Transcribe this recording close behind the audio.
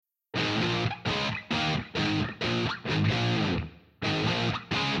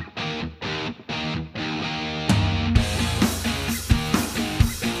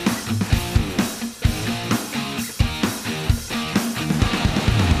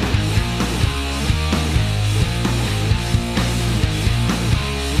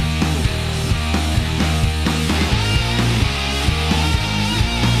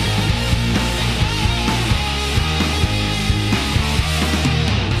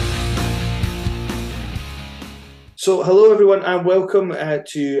So, hello everyone, and welcome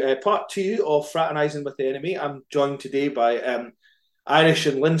to part two of Fraternising with the Enemy. I'm joined today by Irish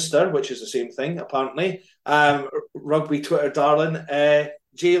and Leinster, which is the same thing apparently. Rugby Twitter darling,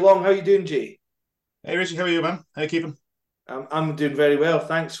 Jay Long. How you doing, Jay? Hey Richie, how are you, man? How you keeping? I'm doing very well.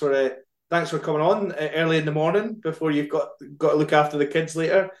 Thanks for coming on early in the morning before you've got to look after the kids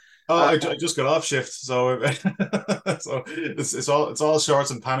later. Oh, Uh, I just got off shift, so so it's all shorts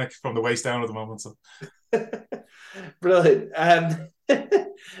and panic from the waist down at the moment. So Brilliant. I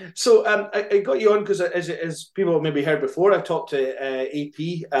got you on because, as people have maybe heard before, I've talked to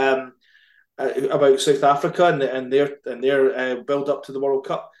AP about South Africa and their build up to the World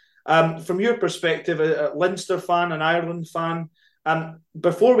Cup. From your perspective, a Leinster fan, an Ireland fan,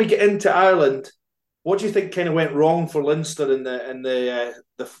 before we get into Ireland, what do you think kind of went wrong for Leinster in the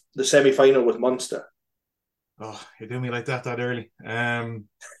semi final with Munster? oh, you do me like that early.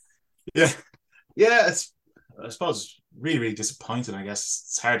 Yeah, yeah. It's I suppose really disappointing. I guess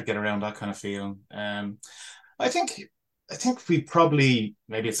it's hard to get around that kind of feeling. I think I think we probably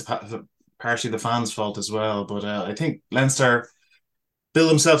maybe it's partially the fans' fault as well, but I think Leinster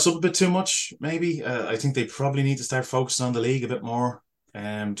build themselves up a bit too much. Maybe I think they probably need to start focusing on the league a bit more.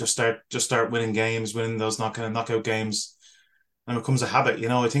 Just start winning games, winning those knockout games, and it becomes a habit.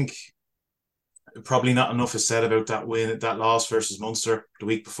 I think probably not enough is said about that loss versus Munster the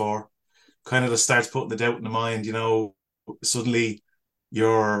week before. Kind of just starts putting the doubt in the mind. Suddenly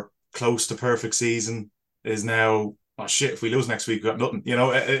you're close to perfect season is now. Oh shit! If we lose next week, we got nothing.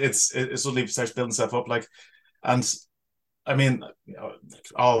 It suddenly starts building itself up like, and I mean,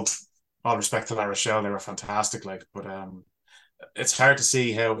 all respect to La Rochelle, they were fantastic. Like, but it's hard to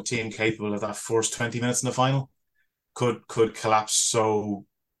see how a team capable of that first 20 minutes in the final could collapse so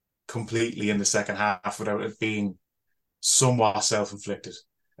completely in the second half without it being somewhat self inflicted.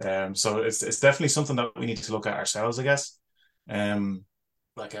 So it's definitely something that we need to look at ourselves, I guess. Um,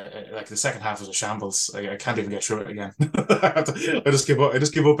 like the second half was a shambles. I can't even get through it again. I just give up. I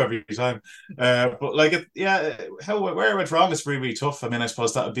just give up every time. But yeah, how where it went wrong is really tough. I mean, I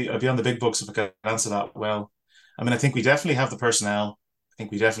suppose that would be I'd be on the big books if I could answer that well. I mean, I think we definitely have the personnel. I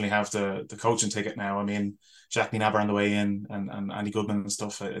think we definitely have the coaching ticket now. I mean, Jack Nabber on the way in and Andy Goodman and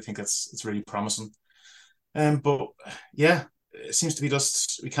stuff. I think it's really promising. But yeah, it seems to be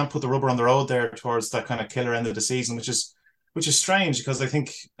just we can't put the rubber on the road there towards that kind of killer end of the season, which is strange because I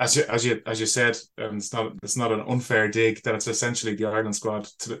think as you said, it's not an unfair dig that it's essentially the Ireland squad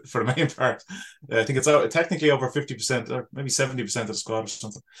for the main part. I think it's technically over 50% or maybe 70% of the squad or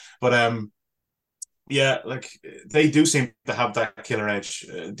something. But yeah, like they do seem to have that killer edge.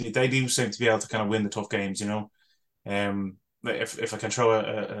 They do seem to be able to kind of win the tough games. If I can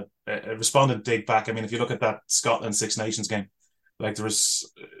throw a respondent dig back, I mean, if you look at that Scotland Six Nations game, like there was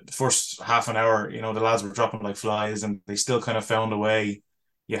the first half an hour, the lads were dropping like flies, and they still kind of found a way.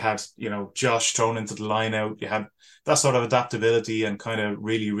 You had, Josh thrown into the line out. You had that sort of adaptability and kind of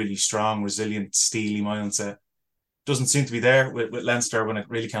really, really strong, resilient, steely mindset. Doesn't seem to be there with Leinster when it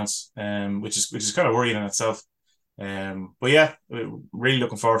really counts, which is kind of worrying in itself. But yeah, really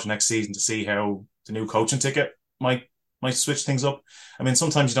looking forward to next season to see how the new coaching ticket might switch things up. I mean,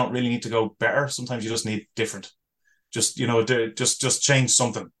 sometimes you don't really need to go better. Sometimes you just need different. Just just change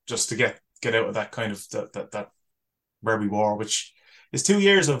something just to get out of that kind of that where we were, which is 2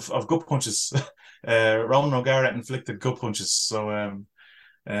 years of gut punches. Roman O'Gara inflicted gut punches. So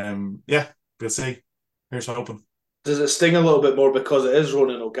yeah, we'll see. Here's hoping. Does it sting a little bit more because it is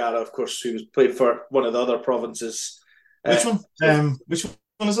Ronan O'Gara, of course, who was played for one of the other provinces? Uh, Which one? Which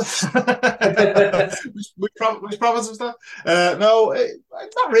one is it? which province was that? No,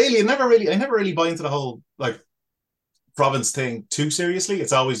 not really. I never really buy into the whole like province thing too seriously.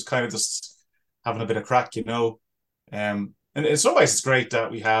 It's always kind of just having a bit of crack. And in some ways, it's great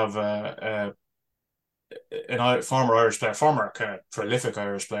that we have an former Irish player, former kind of prolific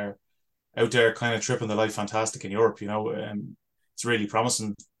Irish player out there, kind of tripping the light fantastic in Europe. It's really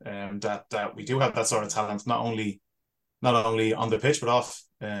promising that we do have that sort of talent, not only on the pitch but off.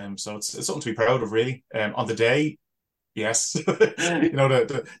 So it's something to be proud of, really. On the day, yes,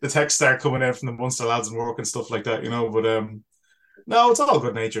 the texts start coming out from the Munster lads and work and stuff like that. But no, it's all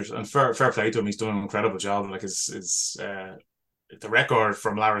good natured and fair play to him. He's doing an incredible job. Like his the record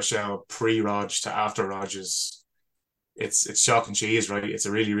from La Rochelle pre-Rog to after Rog is it's chalk and cheese, right? It's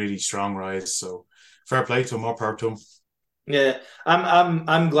a really really strong rise. So fair play to him. More power to him. yeah,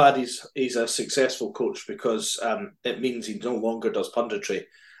 I'm glad he's a successful coach because it means he no longer does punditry,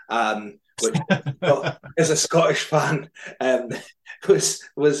 which well, as a Scottish fan um, was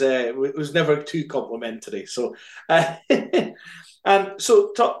never too complimentary. So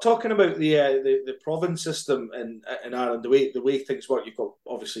So talking about the province system in Ireland, the way things work, you've got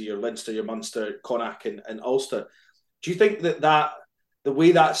obviously your Leinster, your Munster, Connacht, and Ulster. Do you think that the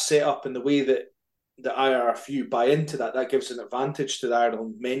way that's set up and the way that IRFU buy into that gives an advantage to the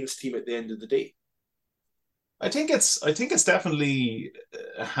Ireland men's team at the end of the day? I think it's definitely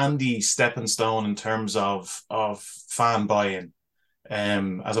a handy stepping stone in terms of fan buy-in,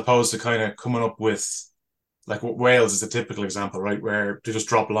 as opposed to kind of coming up with like Wales is a typical example, right, where they just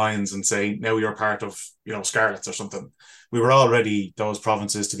drop lines and say now you're part of Scarlets or something. We were already those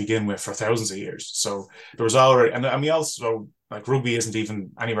provinces to begin with for thousands of years, so there was already, and we also like rugby isn't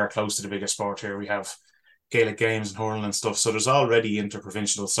even anywhere close to the biggest sport here. We have Gaelic games and hurling and stuff, so there's already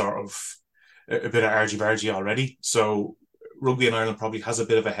interprovincial sort of a bit of argy-bargy already. So rugby in Ireland probably has a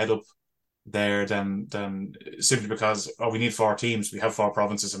bit of a head up there than simply because we need four teams. We have four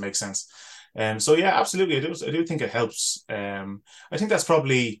provinces. It makes sense. So yeah, absolutely. I do think it helps. I think that's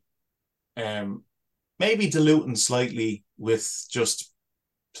probably um, maybe diluting slightly with just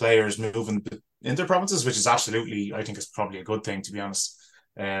players moving into provinces, which is absolutely, I think, is probably a good thing, to be honest.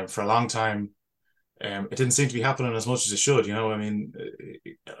 For a long time, it didn't seem to be happening as much as it should. I mean,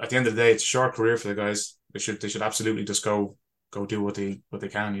 at the end of the day, it's a short career for the guys. They should absolutely just go do what they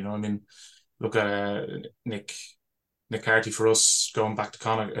can. I mean, look at Nick Carty for us going back to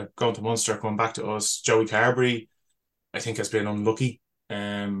Connacht, going to Munster, coming back to us. Joey Carberry, I think, has been unlucky.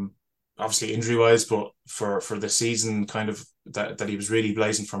 Obviously injury wise, but for the season kind of that he was really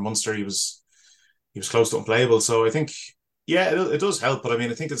blazing for Munster, he was close to unplayable. So I think, yeah, it does help. But I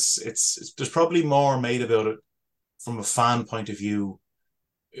mean, I think it's there's probably more made about it from a fan point of view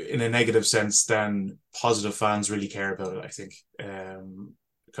in a negative sense than positive fans really care about it. I think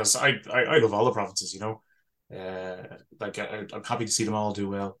because I love all the provinces, like I'm happy to see them all do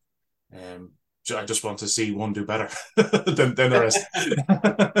well. Um, I just want to see one do better than the rest.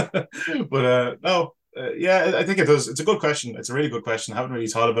 But no, yeah, I think it does. It's a good question. It's a really good question. I haven't really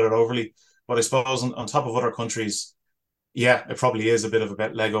thought about it overly, but I suppose on top of other countries, yeah, it probably is a bit of a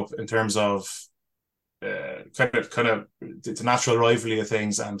leg up in terms of kind of the natural rivalry of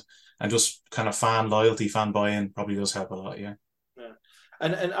things and just kind of fan loyalty, fan buy-in probably does help a lot. Yeah. Yeah.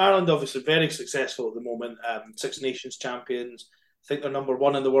 And Ireland obviously very successful at the moment. Six Nations champions. I think they're number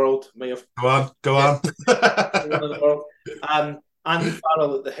one in the world. May have Go on, go yeah, on. one in the world. Andy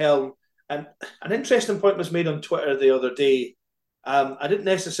Farrell at the helm. And an interesting point was made on Twitter the other day. I didn't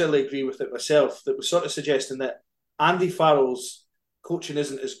necessarily agree with it myself. That was sort of suggesting that Andy Farrell's coaching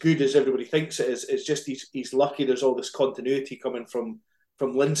isn't as good as everybody thinks it is. It's just he's lucky there's all this continuity coming from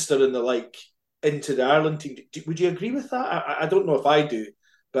Leinster and the like into the Ireland team. Would you agree with that? I don't know if I do,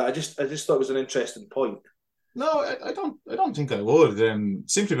 but I just thought it was an interesting point. No, I don't think I would.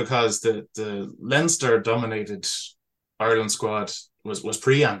 Simply because the Leinster dominated Ireland squad was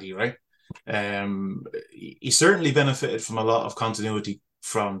pre Andy, right? He certainly benefited from a lot of continuity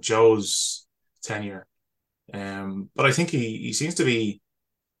from Joe's tenure. But I think he seems to be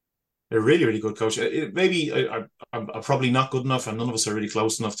a really, really good coach. Maybe I'm probably not good enough, and none of us are really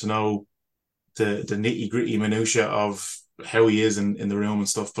close enough to know the nitty gritty minutia of how he is in the room and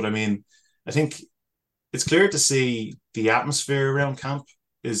stuff. But I mean, I think it's clear to see the atmosphere around camp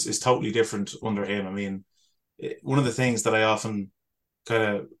is totally different under him. I mean, one of the things that I often kind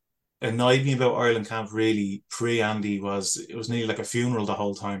of annoyed me about Ireland camp really pre Andy was it was nearly like a funeral the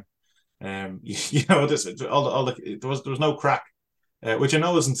whole time. This there was no crack, which I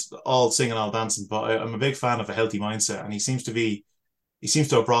know isn't all singing, all dancing, but I'm a big fan of a healthy mindset, and he seems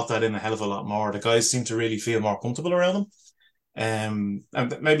to have brought that in a hell of a lot more. The guys seem to really feel more comfortable around him. And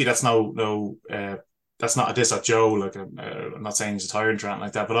maybe that's not a diss at Joe. Like I'm not saying he's a tyrant or anything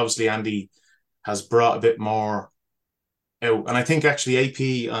like that, but obviously Andy has brought a bit more out. And I think actually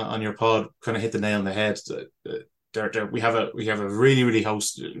AP on your pod kind of hit the nail on the head. We have a really really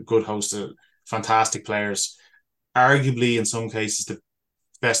good host of fantastic players, arguably in some cases the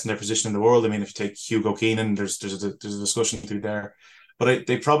best in their position in the world. I mean, if you take Hugo Keenan, there's a discussion through there, but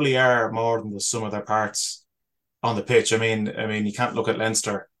they probably are more than the sum of their parts on the pitch. I mean, you can't look at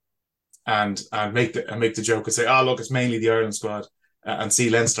Leinster and make the joke and say, oh look, it's mainly the Ireland squad, and see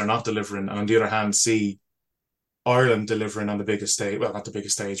Leinster not delivering, and on the other hand see Ireland delivering on the biggest stage. Well, not the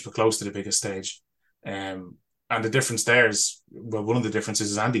biggest stage, but close to the biggest stage. And the difference there is, well, one of the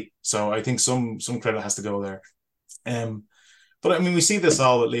differences is Andy. So I think some credit has to go there. Um, but I mean, we see this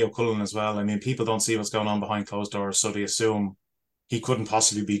all with Leo Cullen as well. I mean, people don't see what's going on behind closed doors, so they assume he couldn't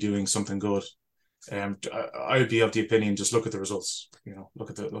possibly be doing something good. I would be of the opinion, just look at the results. Look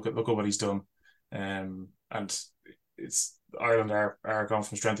at what he's done. And it's Ireland are going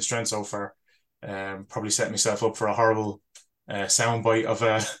from strength to strength so far. Probably setting myself up for a horrible soundbite of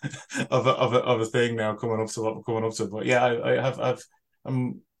a of a thing now coming up to what we're coming up to. But yeah,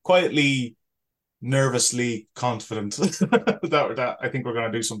 I'm quietly, nervously confident that I think we're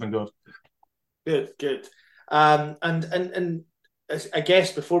going to do something good. Good, good. And I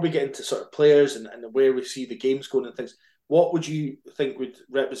guess before we get into sort of players and where we see the games going and things, what would you think would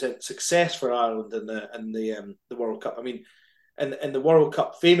represent success for Ireland in the World Cup? I mean, in the World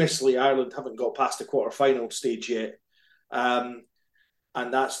Cup, famously, Ireland haven't got past the quarter final stage yet, um,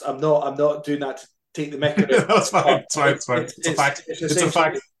 and that's I'm not doing that to take the mick out of it, That's fine. but It's fine. It's fine. It's a fact. it's It's a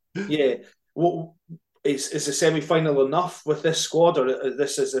fact. essentially yeah. What is the semi final enough with this squad, or is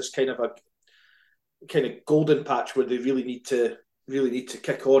this kind of golden patch where they really need to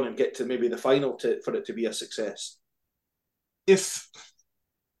kick on and get to maybe the final for it to be a success? If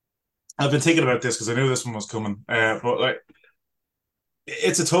I've been thinking about this because I knew this one was coming, but like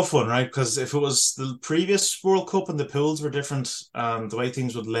it's a tough one, right? Because if it was the previous World Cup and the pools were different, the way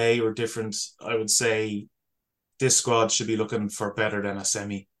things would lay were different, I would say this squad should be looking for better than a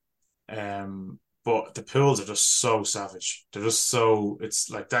semi. But the pools are just so savage. They're just so, it's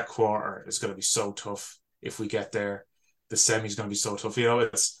like that quarter is going to be so tough if we get there. The semi's going to be so tough.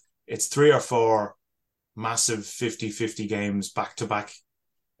 It's three or four massive 50-50 games back to back,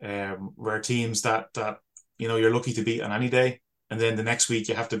 where teams that you're lucky to beat on any day, and then the next week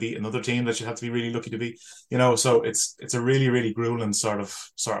you have to beat another team that you have to be really lucky to beat. So it's a really really grueling sort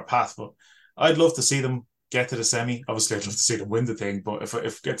of path. But I'd love to see them get to the semi. Obviously, I'd love to see them win the thing. But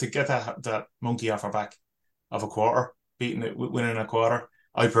if get to get that monkey off our back of a quarter, beating it, winning a quarter,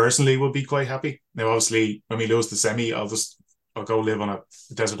 I personally would be quite happy. Now, obviously, when we lose the semi, I'll go live on a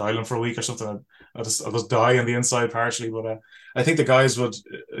desert island for a week or something. I'll just die on the inside partially. But I think the guys would.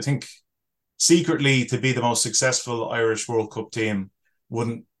 I think secretly to be the most successful Irish World Cup team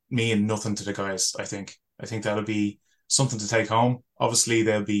wouldn't mean nothing to the guys. I think that'll be something to take home. Obviously,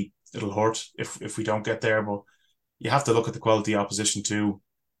 it'll hurt if we don't get there, but you have to look at the quality opposition too.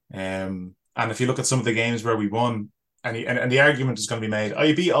 And if you look at some of the games where we won, and the argument is going to be made, oh,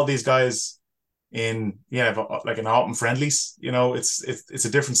 you beat all these guys in but like in autumn friendlies. It's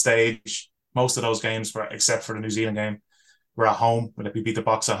a different stage. Most of those games were, except for the New Zealand game, we're at home. But if we beat the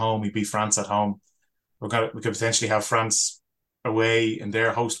Box at home, we beat France at home. We could potentially have France away in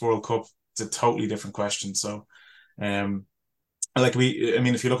their host World Cup. It's a totally different question. So, if you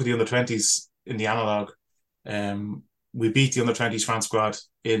look at the under 20s in the analog, we beat the under 20s France squad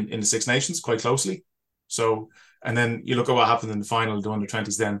in the Six Nations quite closely. So, and then you look at what happened in the final of the under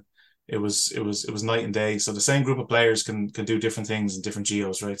 20s. Then it was night and day. So the same group of players can do different things in different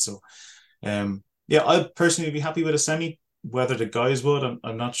geos, right? So, I'd personally be happy with a semi. Whether the guys would,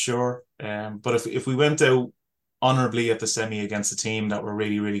 I'm not sure. But if we went out honourably at the semi against a team that were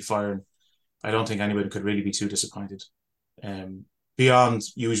really really firing, I don't think anybody could really be too disappointed. Beyond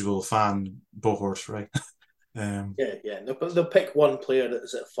usual fan bullhorse, right? Yeah. They'll pick one player that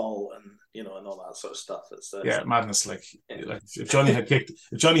is at fault, and all that sort of stuff. It's madness. yeah. Like if Johnny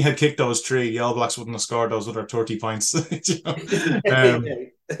had kicked those three, the All Blacks wouldn't have scored those other 30 points. Yeah,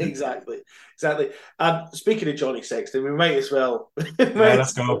 exactly. Speaking of Johnny Sexton, we might as well. Yeah,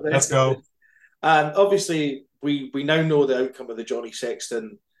 let's go. Let's go. Obviously, we now know the outcome of the Johnny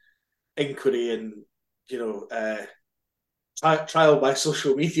Sexton inquiry, and trial by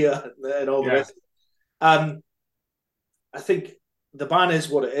social media and all the Yeah. rest. I think the ban is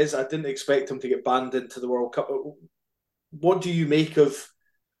what it is. I didn't expect him to get banned into the World Cup. What do you make of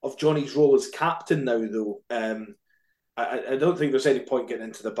Johnny's role as captain now, though? I don't think there's any point getting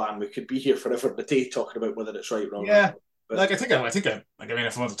into the ban. We could be here forever and a day talking about whether it's right, wrong, or Yeah. not. But If I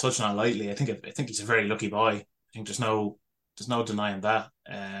want to touch on it lightly, I think he's a very lucky boy. I think there's no denying that.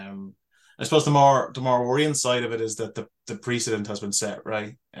 I suppose the more worrying side of it is that the precedent has been set,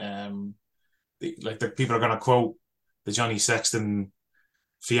 right? The people are going to quote the Johnny Sexton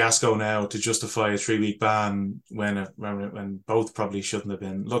fiasco now to justify a 3-week ban when both probably shouldn't have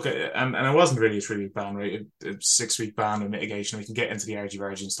been. Look, and it wasn't really a 3-week ban, right? A 6-week ban with mitigation. We can get into the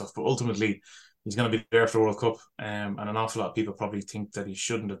argy-bargy and stuff, but ultimately he's going to be there for the World Cup, and an awful lot of people probably think that he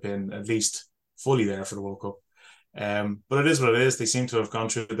shouldn't have been at least fully there for the World Cup. But it is what it is. They seem to have gone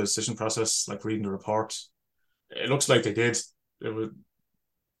through the decision process, like reading the report. It looks like they did. It was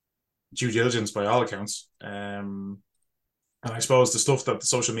due diligence by all accounts. And I suppose the stuff that the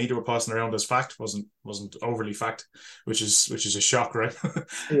social media were passing around as fact wasn't overly fact, which is a shock, right?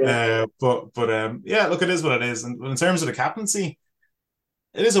 Yeah. Look, it is what it is. And in terms of the captaincy,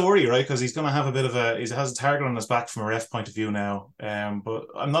 it is a worry, right? Because he's going to have he has a target on his back from a ref point of view now. But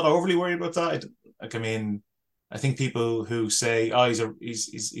I'm not overly worried about that. I think people who say, oh,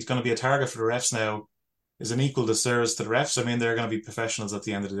 he's going to be a target for the refs now, is an equal disservice to the refs. I mean, they're going to be professionals at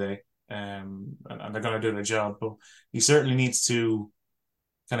the end of the day, and they're going to do their job. But he certainly needs to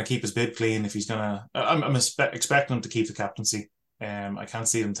kind of keep his bid clean if he's going to. I'm expecting him to keep the captaincy. I can't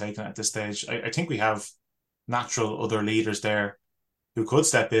see him taking it at this stage. I think we have natural other leaders there who could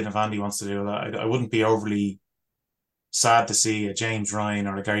step in if Andy wants to do that. I wouldn't be overly sad to see a James Ryan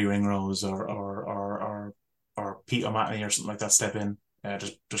or a Gary Ringrose or Pete O'Mahony or something like that step in.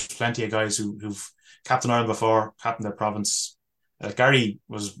 There's plenty of guys who've captained Ireland before, captained their province. Gary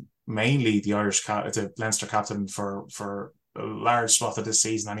was mainly the Leinster captain for a large swath of this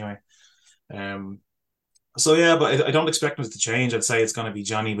season anyway. So yeah, but I don't expect him to change. I'd say it's going to be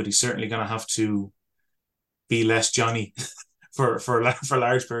Johnny, but he's certainly going to have to be less Johnny for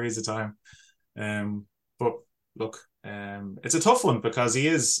large periods of time. But look, it's a tough one because he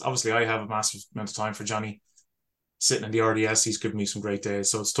is obviously I have a massive amount of time for Johnny sitting in the RDS. He's given me some great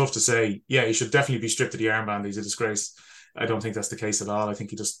days, so it's tough to say. Yeah, he should definitely be stripped of the armband. He's a disgrace. I don't think that's the case at all. I think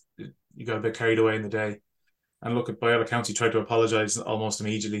he got a bit carried away in the day. And look, by all accounts, he tried to apologise almost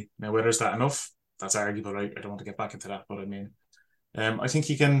immediately. Now, whether it's that enough, that's arguable. I don't want to get back into that, but I mean, I think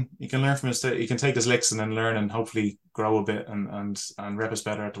he can learn from his. He can take his licks and then learn and hopefully grow a bit and rep us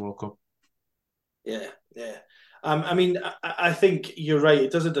better at the World Cup. Yeah, yeah. I mean, I think you're right.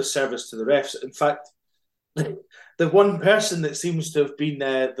 It does a disservice to the refs. In fact, the one person that seems to have been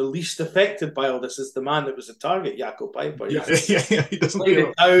the least affected by all this is the man that was a target, Jaco Piper. Yeah, he doesn't laid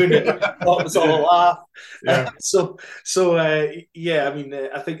it down and thought it was all a laugh. Yeah. Yeah. I mean,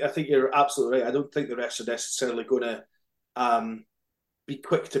 I think you're absolutely right. I don't think the refs are necessarily going to be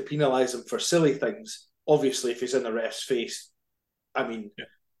quick to penalise him for silly things. Obviously, if he's in the ref's face, I mean. Yeah.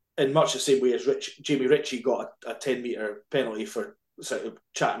 In much the same way as Jamie Ritchie got a 10-metre penalty for sort of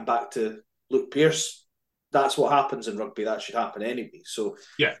chatting back to Luke Pearce. That's what happens in rugby. That should happen anyway. So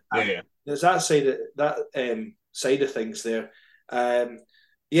there's that side of things there.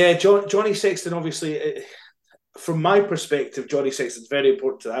 Johnny Sexton, obviously, from my perspective, Johnny Sexton's very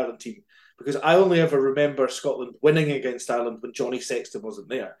important to the Ireland team because I only ever remember Scotland winning against Ireland when Johnny Sexton wasn't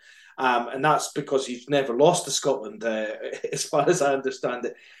there. And that's because he's never lost to Scotland, as far as I understand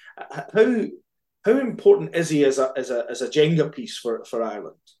it. How important is he as a Jenga piece for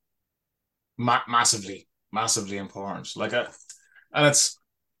Ireland? Massively important. And it's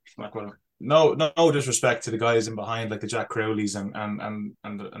like no disrespect to the guys in behind, like the Jack Crowleys and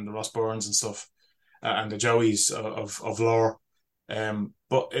the Ross Burns and stuff, and the Joeys of lore.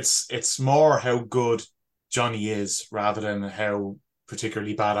 But it's more how good Johnny is rather than how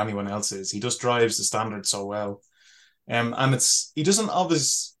particularly bad anyone else is. He just drives the standard so well. And he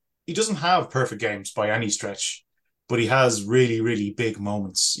doesn't have perfect games by any stretch, but he has really, really big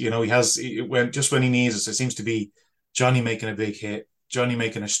moments. You know, when he needs us, it seems to be Johnny making a big hit, Johnny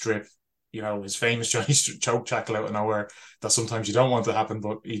making a strip, you know, his famous Johnny choke tackle out of nowhere that sometimes you don't want to happen,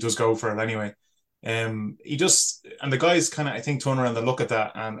 but he does go for it anyway. And the guys kind of, I think, turn around and look at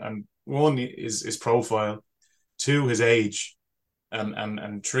that and one is his profile, two, his age,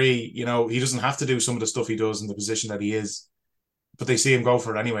 and three, you know, he doesn't have to do some of the stuff he does in the position that he is, but they see him go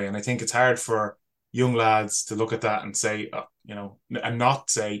for it anyway. And I think it's hard for young lads to look at that and say, you know, and not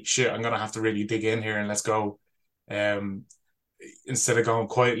say, shit, I'm going to have to really dig in here and let's go. Instead of going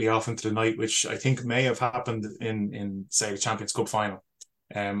quietly off into the night, which I think may have happened in say, the Champions Cup final.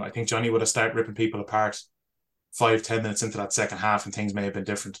 I think Johnny would have started ripping people apart 5-10 minutes into that second half and things may have been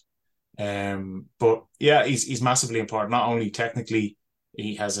different. But yeah, he's massively important. Not only technically,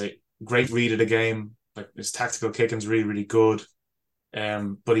 he has a great read of the game, like his tactical kicking's really, really good.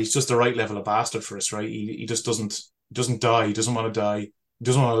 But he's just the right level of bastard for us, right? He just doesn't die. He doesn't want to die. He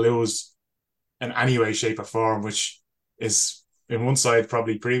doesn't want to lose in any way, shape, or form, which is in one side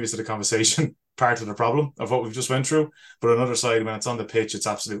probably previous to the conversation part of the problem of what we've just went through. But on another side, when it's on the pitch, it's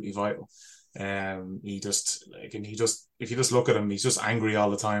absolutely vital. If you just look at him, he's just angry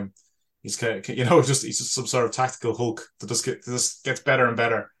all the time. He's he's just some sort of tactical Hulk that just gets better and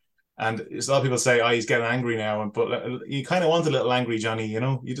better. And a lot of people say, he's getting angry now. But you kind of want a little angry Johnny, you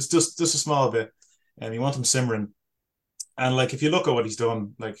know? You just a small bit. And you want him simmering. And, like, if you look at what he's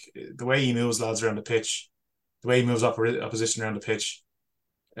done, like, the way he moves lads around the pitch, the way he moves opposition around the pitch,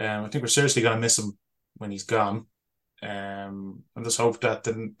 I think we're seriously going to miss him when he's gone. And just hope that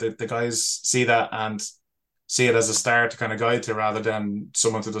the guys see that and see it as a star to kind of guide to rather than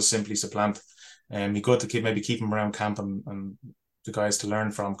someone to just simply supplant. Be good to keep him around camp and the guys to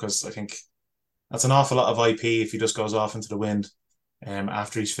learn from, because I think that's an awful lot of IP if he just goes off into the wind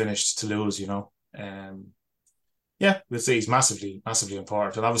after he's finished to lose, you know. We'll see. He's massively, massively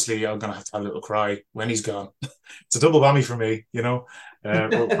important. And obviously I'm going to have to have a little cry when he's gone. It's a double whammy for me, you know,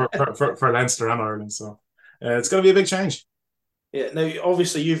 for Leinster and Ireland. So It's going to be a big change. Yeah. Now,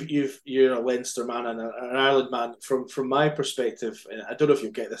 obviously, you're a Leinster man and an Ireland man. From my perspective, and I don't know if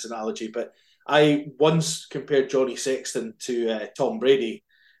you'll get this analogy, but I once compared Johnny Sexton to Tom Brady,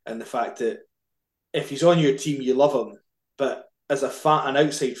 and the fact that if he's on your team, you love him, but as an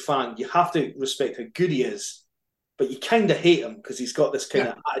outside fan, you have to respect how good he is, but you kind of hate him because he's got this kind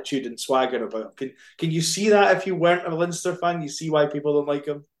Yeah. of attitude and swagger about him. Can you see that if you weren't a Leinster fan? You see why people don't like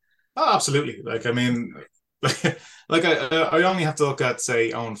him? Oh, absolutely. Like, I mean, like I only have to look at,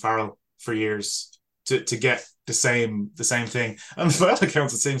 say, Owen Farrell for years to get the same thing. And by all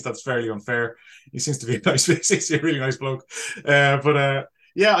accounts, it seems that's fairly unfair. He seems to be a nice, he seems to be a really nice bloke. But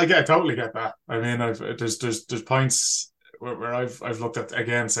yeah, totally get that. I mean, there's points where I've looked at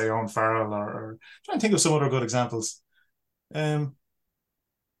again, say Owen Farrell, or trying to think of some other good examples. Um,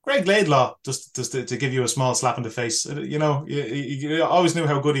 Greg Laidlaw, just to give you a small slap in the face. You always knew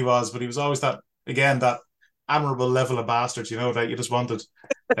how good he was, but he was always that admirable level of bastard, that you just wanted.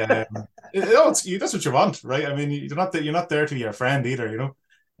 Um, that's what you want, right? I mean, you're not there to be your friend either,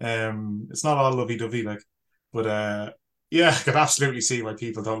 It's not all lovey dovey, like, but yeah, I can absolutely see why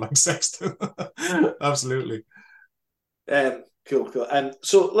people don't like Sexton. Absolutely. Cool.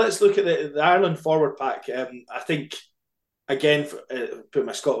 So let's look at the Ireland forward pack. I think again, put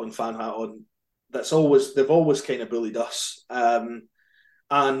my Scotland fan hat on. They've always kind of bullied us, and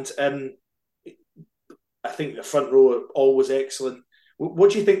I think the front row are always excellent.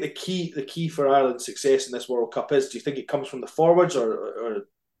 What do you think the key for Ireland's success in this World Cup is? Do you think it comes from the forwards or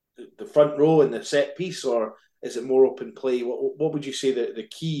the front row and the set piece, or is it more open play? What would you say the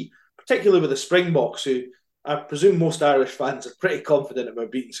key, particularly with the Springboks, who I presume most Irish fans are pretty confident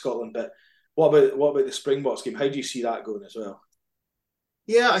about beating Scotland, but what about the Springboks game? How do you see that going as well?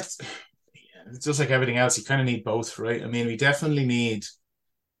 Yeah, it's just like everything else. You kind of need both, right? I mean, we definitely need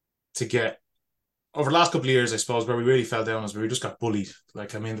to get over the last couple of years, I suppose, where we really fell down is where we just got bullied.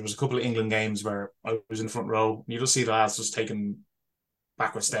 Like, I mean, there was a couple of England games where I was in the front row. And you just see the lads just taking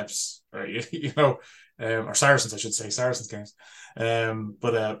backward steps, or or Saracens, I should say, Saracens games.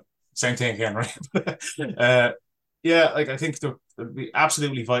 But same thing again, right? Yeah, like I think it'd be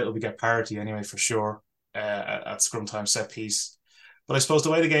absolutely vital we get parity anyway, for sure, at scrum time set piece. But I suppose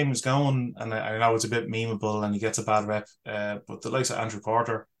the way the game is going, and I know it's a bit memeable and he gets a bad rep, but the likes of Andrew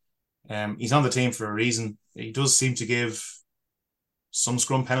Porter, he's on the team for a reason. He does seem to give some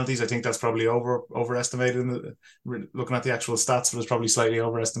scrum penalties. I think that's probably overestimated. Looking at the actual stats, it was probably slightly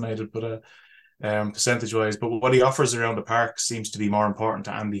overestimated, but percentage wise. But what he offers around the park seems to be more important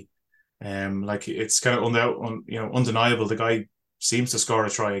to Andy. Like it's kind of undeniable. The guy seems to score a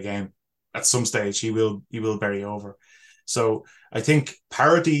try a game. At some stage, he will bury over. So I think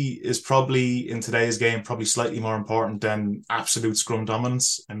parity is probably in today's game probably slightly more important than absolute scrum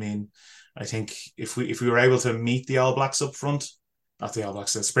dominance. I mean, I think if we were able to meet the All Blacks up front, not the All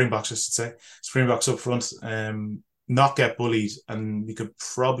Blacks, the Springboks, I should say, Springboks up front, not get bullied, and we could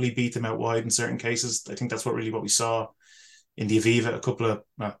probably beat them out wide in certain cases. I think that's what we saw in the Aviva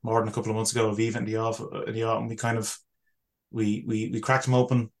more than a couple of months ago. Aviva in the autumn, we kind of we cracked them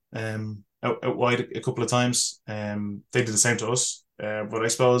open out wide a couple of times. They did the same to us, but I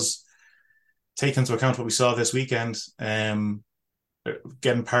suppose taking into account what we saw this weekend,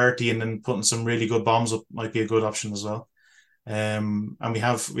 getting parity and then putting some really good bombs up might be a good option as well. And we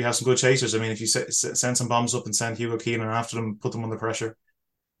have some good chasers. I mean, if you send some bombs up and send Hugo Keenan after them, put them under pressure,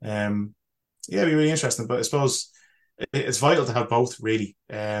 yeah, it'd be really interesting. But I suppose it's vital to have both, really,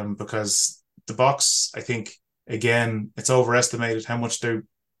 because the Boks, I think, again, it's overestimated how much they're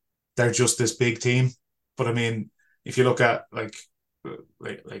just this big team. But I mean, if you look at like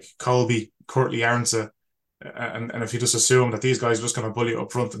Colby, Courtney Arnsa, and if you just assume that these guys are just going to bully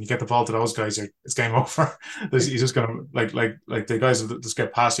up front and you get the ball to those guys, it's game over. He's just going to like the guys will just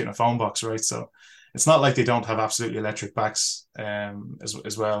get past you in a phone box, right? So it's not like they don't have absolutely electric backs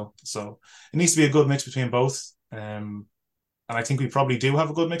as well. So it needs to be a good mix between both. And I think we probably do have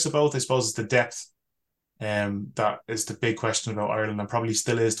a good mix of both. I suppose it's the depth that is the big question about Ireland, and probably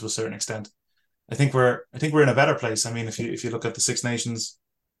still is to a certain extent. I think we're in a better place. I mean, if you look at the Six Nations,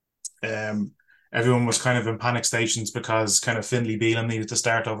 everyone was kind of in panic stations because kind of Finlay Bealham needed to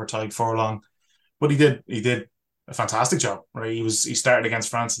start over Tadhg Furlong, but he did a fantastic job, right? He started against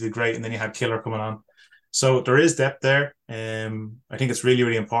France, he did great, and then he had Killer coming on. So there is depth there. I think it's really,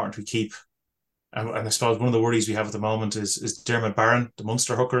 really important we keep. And I suppose one of the worries we have at the moment is Dermot Barron, the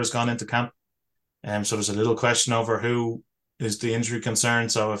Munster hooker, has gone into camp. So there's a little question over who is the injury concern.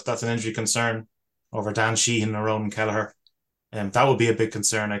 So if that's an injury concern over Dan Sheehan or Ronan Kelleher, that would be a big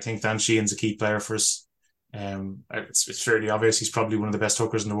concern. I think Dan Sheehan's a key player for us. It's fairly obvious he's probably one of the best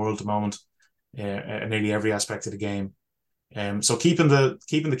hookers in the world at the moment. in nearly every aspect of the game. So keeping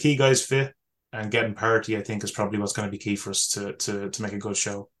the key guys fit and getting parity, I think, is probably what's going to be key for us to make a good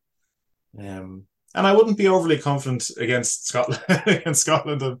show. And I wouldn't be overly confident against Scotland. Against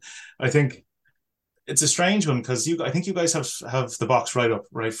Scotland, and I think it's a strange one because I think you guys have the box right up,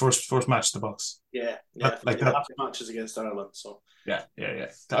 right? First match the box. Yeah, Like that. Last matches against Ireland. So Yeah.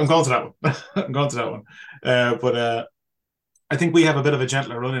 I'm going to that one. I'm going to that one. But I think we have a bit of a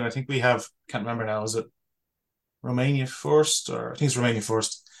gentler run in. I think we have. Can't remember now. Is it Romania first, or I think it's Romania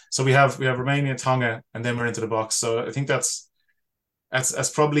first? So we have Romania, Tonga, and then we're into the box. So I think that's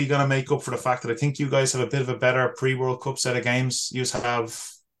probably going to make up for the fact that I think you guys have a bit of a better pre-World Cup set of games. You have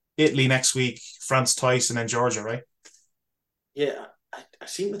Italy next week, France twice, and then Georgia, right? yeah, I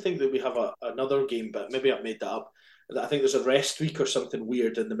seem to think that we have another game, but maybe I've made that up. I think there's a rest week or something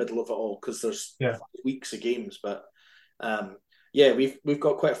weird in the middle of it all because there's Yeah. weeks of games. But yeah, we've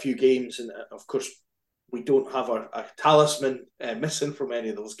got quite a few games, and of course we don't have our talisman missing from any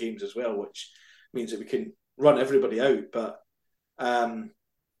of those games as well, which means that we can run everybody out. But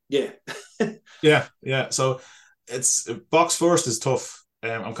yeah, Yeah. So it's box first is tough.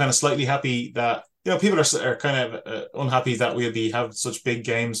 I'm kind of slightly happy that people are kind of unhappy that we'll have such big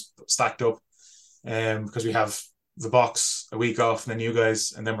games stacked up, because we have the box a week off and then you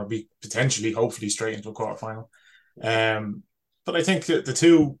guys, and then we'll be potentially, hopefully, straight into a quarterfinal. But I think that the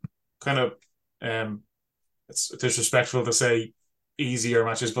two kind of it's disrespectful to say easier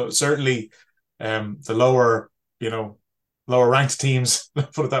matches, but certainly the lower ranked teams,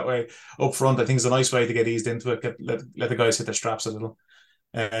 put it that way, up front, I think is a nice way to get eased into it. Let the guys hit their straps a little,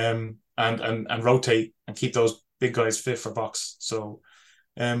 and rotate and keep those big guys fit for box. So,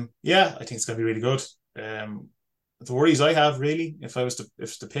 yeah, I think it's going to be really good. The worries I have, really, if I was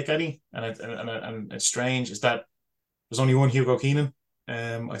to pick any, and it's strange, is that there's only one Hugo Keenan.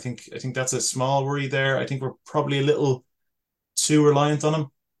 I think that's a small worry there. I think we're probably a little too reliant on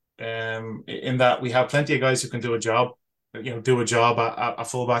him. In that we have plenty of guys who can do a job at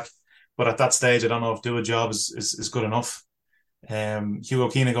fullback, but at that stage, I don't know if do a job is good enough. Hugo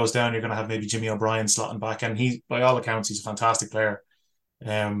Keenan goes down, you're going to have maybe Jimmy O'Brien slotting back, and he, by all accounts, he's a fantastic player.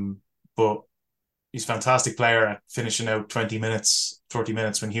 But he's a fantastic player at finishing out 20 minutes, 30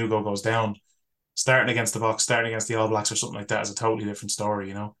 minutes when Hugo goes down. Starting against the box, starting against the All Blacks or something like that is a totally different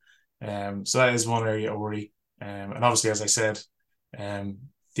story, So that is one area of worry. And obviously, as I said,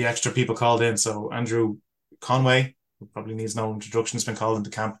 the extra people called in. So Andrew Conway, who probably needs no introduction, has been called into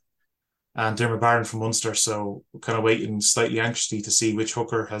camp, and Dermot Barron from Munster. So we're kind of waiting slightly anxiously to see which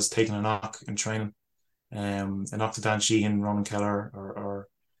hooker has taken a knock in training. A knock to Dan Sheehan, Ronan Keller, or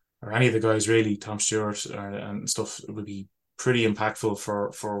any of the guys really, Tom Stewart and stuff. It would be pretty impactful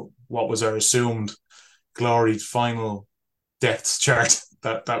for what was our assumed gloried final depth chart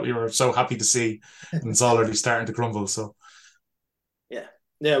that we were so happy to see, and it's already starting to crumble. So yeah.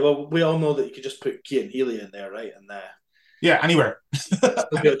 Well, we all know that you could just put Cian Healy in there, right? And yeah, anywhere.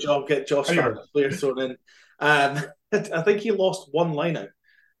 do a job, get Josh Van der Flier thrown in. I think he lost one line out.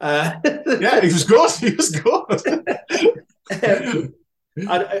 Yeah, he was good. He was good.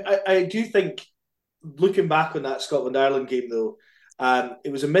 I do think, looking back on that Scotland-Ireland game, though,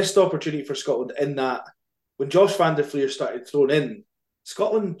 it was a missed opportunity for Scotland in that when Josh Van der Flier started throwing in,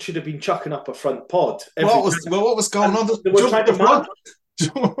 Scotland should have been chucking up a front pod. What was going on? They were trying to mark.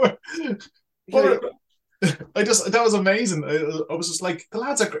 That was amazing. I was just like, the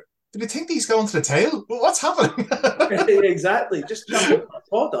lads are. Do they think he's going to the tail? What's happening? Exactly, just chucking a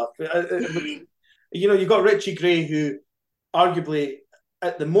pod up. You got Richie Gray, who arguably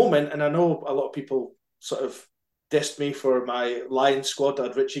at the moment, and I know a lot of people sort of dissed me for my Lions squad. I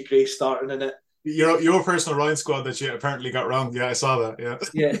had Richie Gray starting in it. Your personal Lions squad that you apparently got wrong. Yeah, I saw that.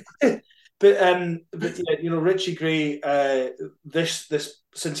 Yeah. But yeah, Richie Gray, this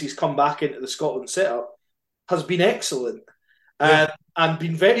since he's come back into the Scotland setup, has been excellent, and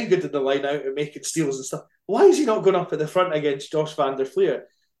been very good in the line out and making steals and stuff. Why is he not going up at the front against Josh Van der Flier?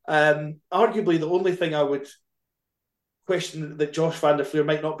 Arguably, the only thing I would question that Josh Van der Flier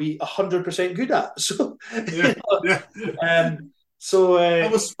might not be 100% good at. So yeah. So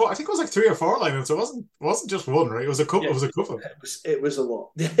it was, I think it was like 3 or 4 lineups. So it wasn't just one, right? It was a couple. Yeah. It was a couple. It was a lot.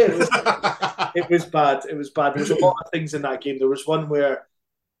 It was bad. It was bad. There was a lot of things in that game. There was one where,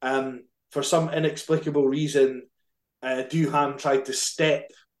 for some inexplicable reason, Duhan tried to step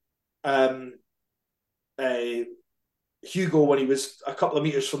Hugo when he was a couple of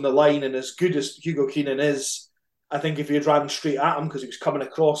meters from the line, and as good as Hugo Keenan is, I think if he had ran straight at him because he was coming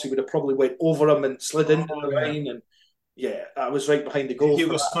across, he would have probably went over him and slid into the line. And yeah, I was right behind the goal.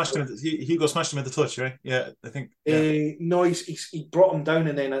 Hugo smashed him at the touch, right? Yeah, I think. Yeah. No, he brought him down,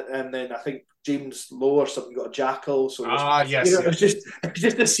 and then I think James Lowe or something got a jackal. So it was, Ah, yes, it was yes.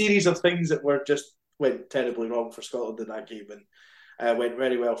 just a series of things that were just went terribly wrong for Scotland in that game, and went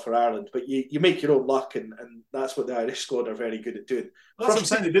very well for Ireland. But you make your own luck, and that's what the Irish squad are very good at doing. Well,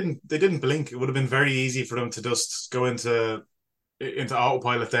 that's what I'm saying. They didn't blink. It would have been very easy for them to just go into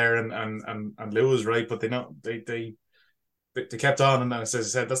autopilot there and lose, right? But they kept on, and as I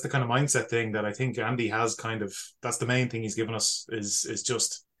said, that's the kind of mindset thing that I think Andy has. Kind of, that's the main thing he's given us is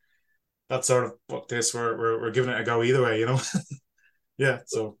just that sort of fuck this. We're giving it a go either way, you know. Yeah.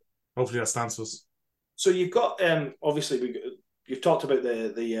 So hopefully that stands for us. So you've got obviously you've talked about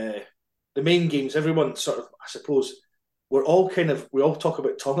the main games. Everyone sort of, I suppose, we all talk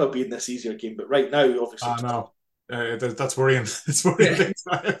about Tonga being this easier game, but right now, obviously, Ah, no. That's worrying. It's worrying.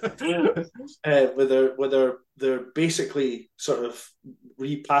 whether they're basically sort of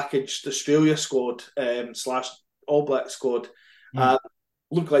repackaged Australia squad slash All Black squad, Mm.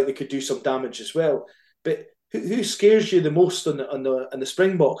 look like they could do some damage as well. But who scares you the most on the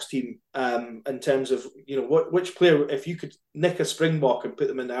Springboks team in terms of which player, if you could nick a Springbok and put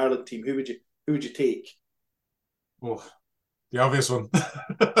them in the Ireland team, who would you take? Oh, the obvious one.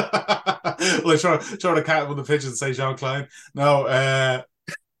 Well, I throw the cat on the pitch and say Jean Klein. No, uh,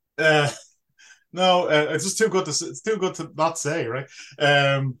 no, it's too good to not say, right?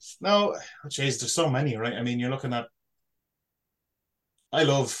 No, jeez, there's so many, right? I mean, you're looking at. I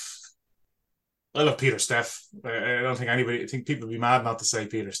love, I love Peter Steff. I don't think anybody. I think people would be mad not to say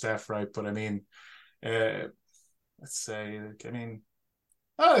Peter Steff, right? But I mean, uh, let's say, like, I mean,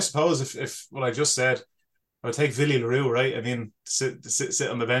 I suppose if what I just said, I would take Villy LaRue, right? I mean, sit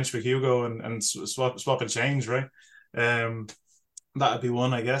on the bench with Hugo and swap and change, right? Um, that'd be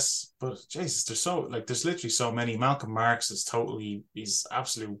one, I guess. But Jesus, there's literally so many. Malcolm Marks he's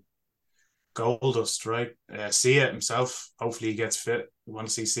absolute gold dust, right? Sia himself, hopefully he gets fit. We want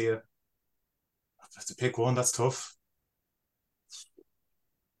to see Sia. I have to pick one. That's tough.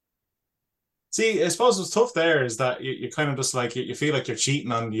 See, I suppose what's tough there is that you kind of just like you feel like you're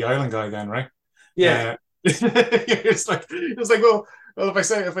cheating on the island guy, then, right? Yeah, It's like, well, if I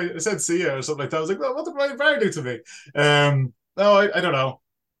said Sia or something like that, I was like, well, what did Ryan Barr do to me? No, I don't know.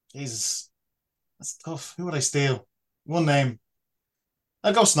 Jesus, that's tough. Who would I steal? One name.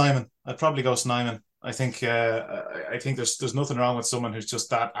 I'd go Snyman. I'd probably go Snyman. I think there's nothing wrong with someone who's just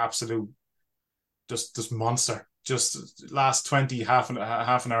that absolute just monster. Just last 20 half an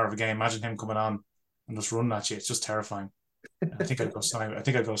hour of a game. Imagine him coming on and just running at you. It's just terrifying. I think I'd go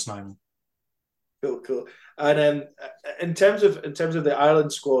Snyman. cool. And in terms of the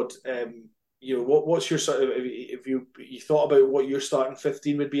Ireland squad, what's your sort of, if you thought about what your starting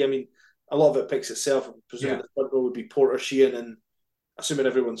 15 would be? I mean, a lot of it picks itself. I'm presuming Yeah. the front row would be Porter, Sheehan, and assuming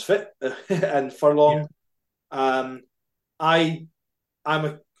everyone's fit, and Yeah. Furlong. Um, I I'm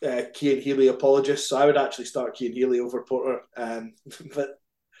a Cian Healy apologist, so I would actually start Cian Healy over Porter. But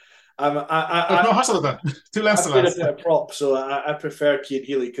There's no hassle with that. Two lengths I'm to playing a lads. bit of prop, so I prefer Cian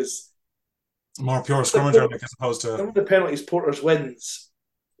Healy because More pure scrummager, like, as opposed to some of the penalties Porter's wins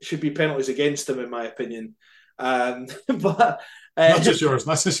should be penalties against him, in my opinion. But not just yours,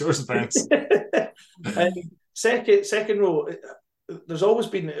 not just yours, parents. and second row, there's always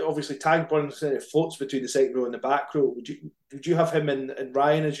been obviously Tagburn floats between the second row and the back row. Would you have him in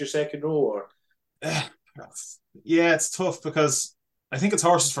Ryan as your second row, or Yeah, it's tough because I think it's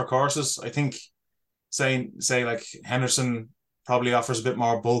horses for courses. I think say like Henderson probably offers a bit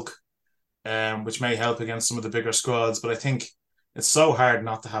more bulk, which may help against some of the bigger squads. But I think it's so hard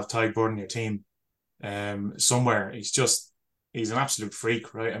not to have Tadhg in your team. Somewhere he's an absolute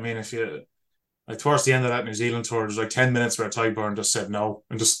freak, right? I mean, if you like towards the end of that New Zealand tour, there's like 10 minutes where Tadhg just said no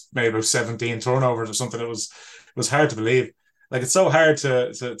and just made about 17 turnovers or something. It was hard to believe. Like, it's so hard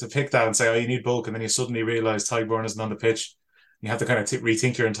to pick that and say, oh, you need bulk, and then you suddenly realize Tadhg isn't on the pitch. You have to kind of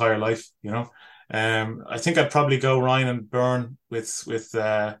rethink your entire life, you know. I think I'd probably go Ryan and Byrne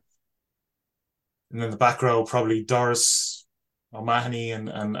and then the back row probably Doris, O'Mahony, and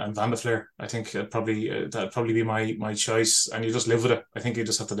Van der Fleer. I think that'd probably be my choice, and you just live with it. I think you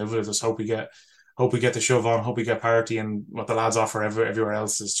just have to live with it. Just hope we get the shove on, hope we get parity, and what the lads offer everywhere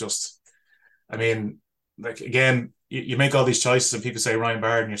else is just. I mean, like, again, you make all these choices, and people say Ryan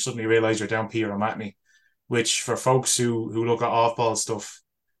Barr, and you suddenly realise you're down Peter O'Mahony, which for folks who look at off ball stuff,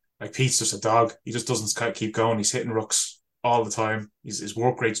 like, Pete's just a dog. He just doesn't keep going. He's hitting rucks all the time. His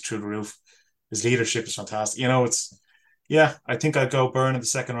work rate's through the roof. His leadership is fantastic. Yeah, I think I'd go Byrne in the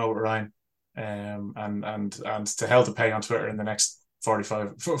second row with Ryan, and to hell to pay on Twitter in the next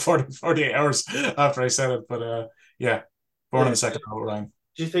 48 hours after I said it. But yeah, Byrne in yeah. the second row with Ryan.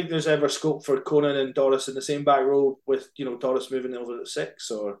 Do you think there's ever scope for Conan and Doris in the same back row with Doris moving over to six,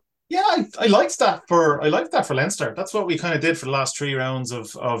 or? Yeah, I liked that for Leinster. That's what we kind of did for the last three rounds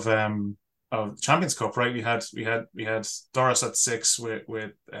of Champions Cup, right? We had Doris at six with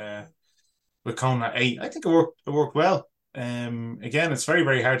Conan at eight. I think it worked well. Again, it's very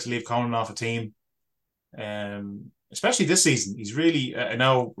very hard to leave Conan off a team. Especially this season, he's really. I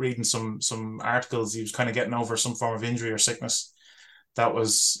know reading some articles, he was kind of getting over some form of injury or sickness that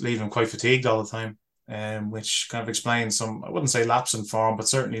was leaving him quite fatigued all the time, which kind of explains some. I wouldn't say lapse in form, but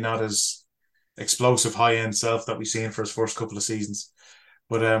certainly not as explosive high end self that we've seen for his first couple of seasons.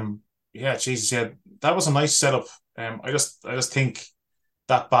 But yeah, Jesus, yeah, that was a nice setup. I just think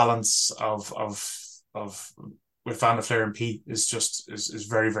that balance of with Van der Flair and Pete is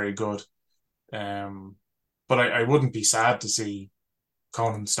very very good. Um, but I wouldn't be sad to see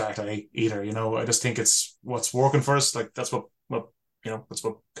Conan start at eight either. I just think it's what's working for us. Like that's what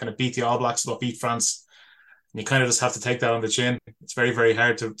kind of beat the All Blacks, what beat France. And you kind of just have to take that on the chin. It's very very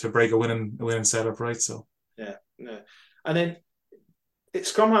hard to break a winning setup, right? So Yeah, yeah. And then it's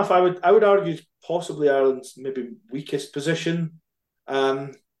scrum half. I would argue is possibly Ireland's maybe weakest position.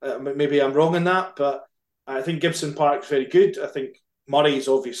 Maybe I'm wrong in that, but I think Gibson Park's very good. I think Murray's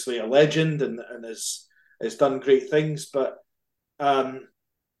obviously a legend and has done great things. But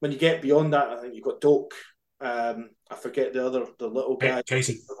when you get beyond that, I think you've got Doak. I forget the little guy.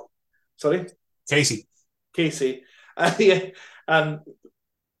 Casey, Sorry, Casey. Casey. Yeah. Um,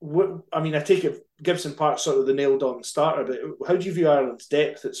 I mean, I take it Gibson Park's sort of the nailed on starter, but how do you view Ireland's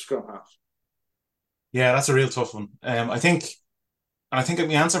depth at scrum half? Yeah, that's a real tough one. I think my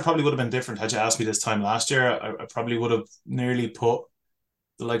answer probably would have been different had you asked me this time last year. I probably would have nearly put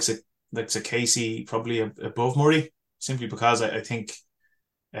the likes of Casey probably above Murray, simply because I think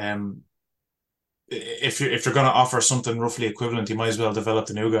um, if you're going to offer something roughly equivalent, you might as well develop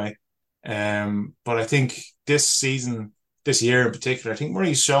the new guy. But I think this season, this year in particular, I think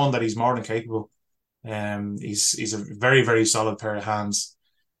Murray's shown that he's more than capable. He's a very very solid pair of hands.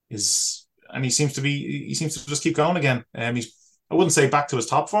 And he seems to just keep going again. He's I wouldn't say back to his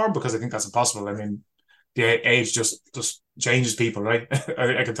top form because I think that's impossible. I mean, the age just changes people, right?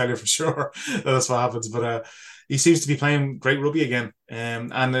 I can tell you for sure that's what happens. But he seems to be playing great rugby again.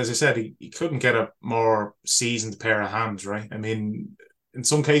 And as I said, he couldn't get a more seasoned pair of hands, right? I mean, in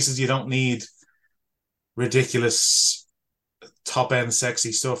some cases, you don't need ridiculous top end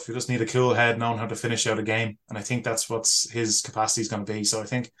sexy stuff. You just need a cool head knowing how to finish out a game. And I think that's what's his capacity is going to be. So I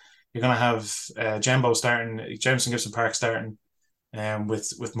think you're going to have Jembo starting, Jameson Gibson Park starting,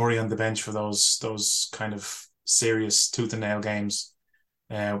 with Murray on the bench for those kind of serious tooth and nail games,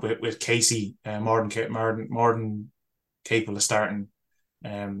 with Casey more than capable of starting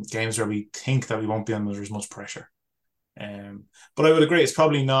games where we think that we won't be under as much pressure. But I would agree, it's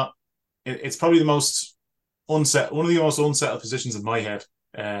probably not. It's probably the most one of the most unsettled positions in my head,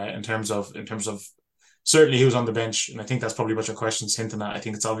 in terms of certainly who's on the bench, and I think that's probably what your question's hinting at. I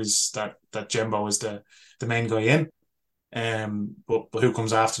think it's obvious that Jembo is the main guy in. But who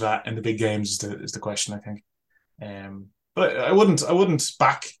comes after that in the big games is the question, I think. But I wouldn't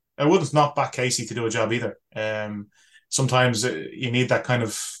not back Casey to do a job either. Sometimes you need that kind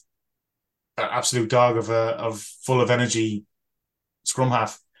of absolute dog of full of energy scrum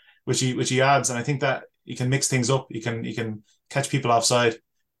half, which he adds, and I think that he can mix things up. He can catch people offside,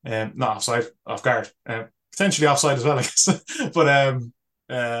 not offside, off guard, potentially offside as well, I guess. But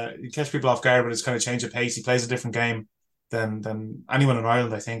you catch people off guard with his kind of change of pace. He plays a different game than anyone in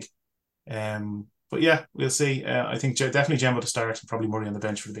Ireland, I think. But yeah, we'll see. I think definitely Jembo to start and probably Murray on the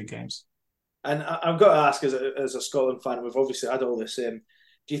bench for the big games. And I've got to ask, as a Scotland fan, we've obviously had all this.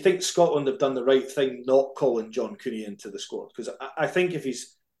 Do you think Scotland have done the right thing not calling John Cooney into the squad? Because I think if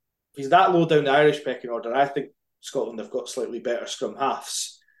he's that low down the Irish pecking order, I think Scotland have got slightly better scrum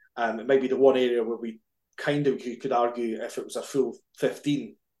halves. It might be the one area where we kind of you could argue if it was a full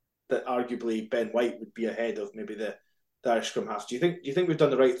 15 that arguably Ben White would be ahead of maybe the Irish scrum halves. Do you think we've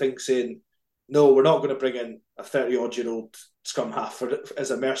done the right thing saying no, we're not going to bring in a 30-odd-year-old scrum half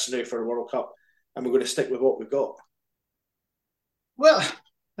as a mercenary for a World Cup, and we're going to stick with what we've got? Well,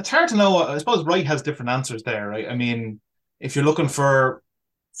 it's hard to know. I suppose Wright has different answers there, right? I mean, if you're looking for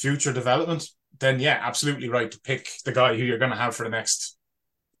future development, then yeah, absolutely right to pick the guy who you're going to have for the next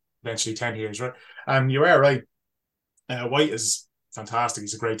eventually 10 years, right? And you are right. White is fantastic.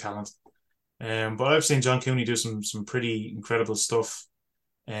 He's a great talent. But I've seen John Cooney do some pretty incredible stuff.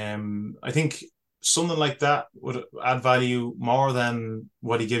 I think something like that would add value more than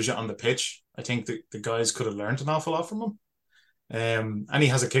what he gives you on the pitch. I think the guys could have learned an awful lot from him. And he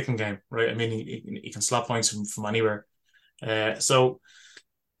has a kicking game, right? I mean, he can slot points from anywhere. So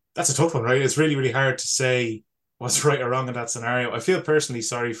that's a tough one, right? It's really, really hard to say what's right or wrong in that scenario. I feel personally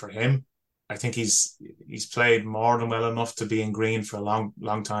sorry for him. I think he's played more than well enough to be in green for a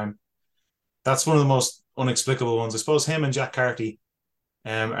long time. That's one of the most inexplicable ones. I suppose him and Jack Carty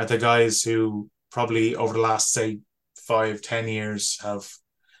are the guys who probably over the last, say, 5, 10 years have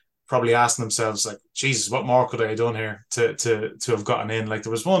probably asked themselves, like, Jesus, what more could I have done here to have gotten in? Like,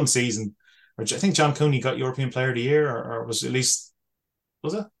 there was one season where I think John Cooney got European Player of the Year, or was at least,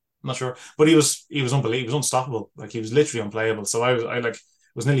 was it? I'm not sure, but he was unbelievable. He was unstoppable. Like, he was literally unplayable. So I like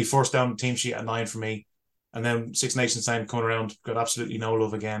was nearly forced down the team sheet at 9 for me, and then Six Nations time coming around, got absolutely no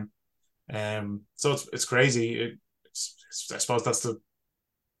love again. So it's crazy. I suppose that's the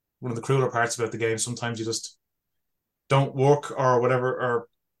one of the crueler parts about the game. Sometimes you just don't work or whatever, or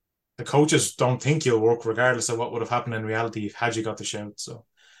the coaches don't think you'll work regardless of what would have happened in reality had you got the shout. So,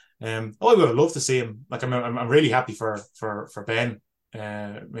 I would have loved to see him. Like, I'm really happy for Ben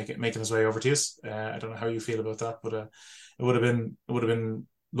making his way over to us. I don't know how you feel about that, but it would have been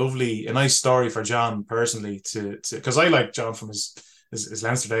lovely, a nice story for John personally to because I like John from his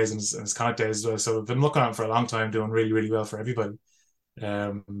Leinster days and his Connacht days as well. So I've been looking at him for a long time, doing really, really well for everybody.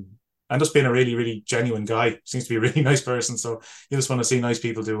 Um, and just being a really, really genuine guy. Seems to be a really nice person. So you just want to see nice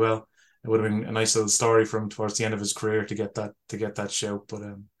people do well. It would have been a nice little story for him towards the end of his career to get that shout. But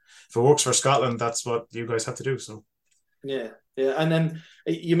if it works for Scotland, that's what you guys have to do. So Yeah, yeah. And then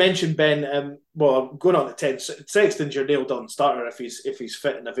you mentioned Ben. Well, I'm going on to 10. Sexton's your nailed on starter if he's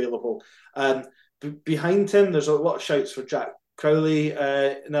fit and available. Behind him, there's a lot of shouts for Jack Crowley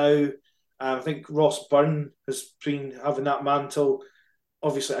now. I think Ross Byrne has been having that mantle.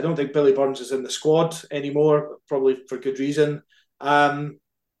 Obviously, I don't think Billy Burns is in the squad anymore, probably for good reason. Um,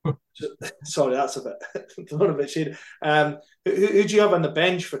 Sorry, that's a bit shady. Who do you have on the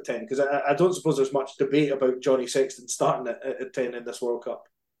bench for 10? Because I don't suppose there's much debate about Johnny Sexton starting at 10 in this World Cup.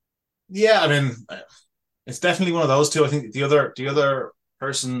 yeah, I mean, it's definitely one of those two. I think the other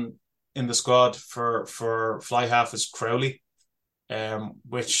person in the squad for fly half is Crowley,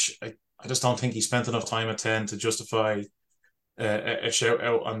 which I just don't think he spent enough time at 10 to justify a shout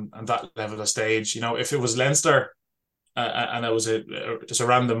out on that level of stage. If it was Leinster, and it was just a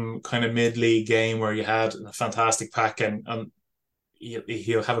random kind of mid-league game where you had a fantastic pack, and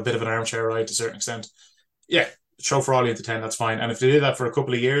he'll have a bit of an armchair ride to a certain extent. Yeah, throw Frawley into 10, that's fine. And if they did that for a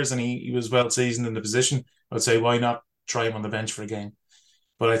couple of years and he was well seasoned in the position, I'd say why not try him on the bench for a game.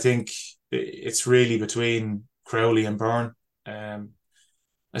 But I think it's really between Crowley and Byrne.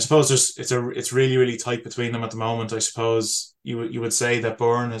 I suppose it's really, really tight between them at the moment. I suppose you would say that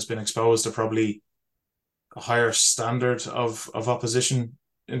Byrne has been exposed to probably a higher standard of opposition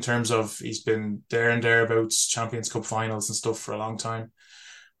in terms of he's been there and thereabouts Champions Cup finals and stuff for a long time.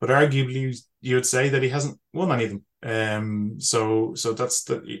 But arguably, you would say that he hasn't won any of them. So that's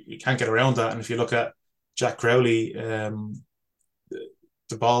you can't get around that. And if you look at Jack Crowley,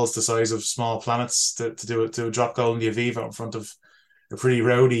 the ball's the size of small planets to a drop goal in the Aviva in front of a pretty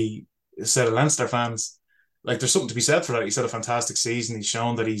rowdy set of Leinster fans. Like, there's something to be said for that. He's had a fantastic season. He's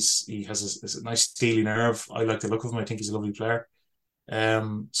shown that he has a nice steely nerve. I like the look of him. I think he's a lovely player.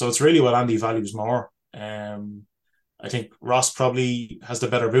 So it's really what Andy values more. I think Ross probably has the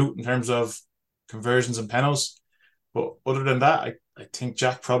better boot in terms of conversions and penalties. But other than that, I think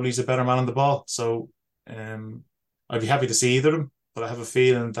Jack probably is a better man on the ball. So I'd be happy to see either of them. But I have a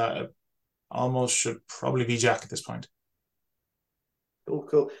feeling that it almost should probably be Jack at this point. Oh,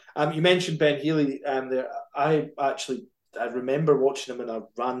 cool. You mentioned Ben Healy there. I remember watching him in a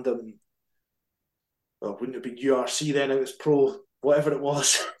random, well, it wouldn't have been URC then, it was pro, whatever it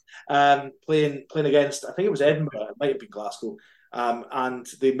was, playing against, I think it was Edinburgh, it might have been Glasgow. And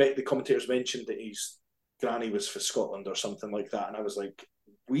the commentators mentioned that his granny was for Scotland or something like that. And I was like,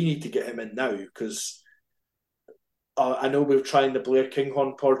 we need to get him in now because I know we're trying the Blair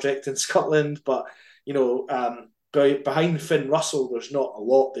Kinghorn project in Scotland, but, behind Finn Russell, there's not a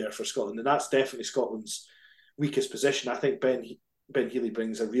lot there for Scotland, and that's definitely Scotland's weakest position. I think Ben Healy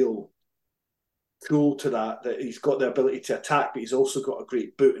brings a real tool to that he's got the ability to attack, but he's also got a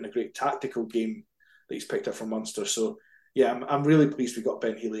great boot and a great tactical game that he's picked up from Munster. So yeah, I'm really pleased we got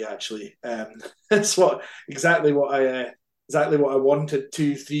Ben Healy. Actually, that's exactly what I wanted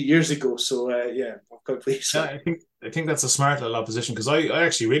 2-3 years ago. So yeah, I'm quite pleased. Yeah, I think that's a smart little opposition because I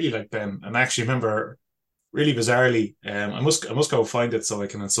actually really like Ben, and I actually remember really bizarrely, I must go find it so I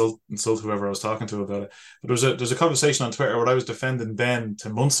can insult whoever I was talking to about it. But there's a conversation on Twitter where I was defending Ben to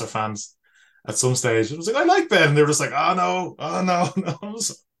Munster fans at some stage. It was like, I like Ben, and they were just like, oh no, no.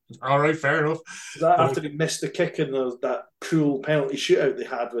 All right, fair enough. Was that But after he missed the kick in that cruel penalty shootout they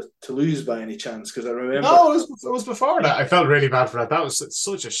had with Toulouse by any chance? Because I remember. no, it was before that. I felt really bad for that. That was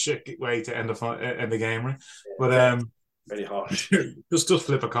such a shit way to end the game, right? But Very, very harsh. just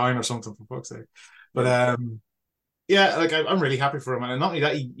flip a coin or something for fuck's sake. But Yeah. yeah, like I'm really happy for him, and not only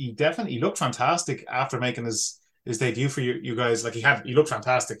that, he definitely looked fantastic after making his debut for you guys. Like he looked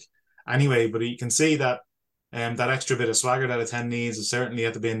fantastic anyway, but you can see that that extra bit of swagger that a 10 needs has certainly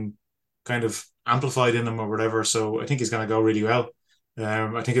had to been kind of amplified in him or whatever. So I think he's going to go really well.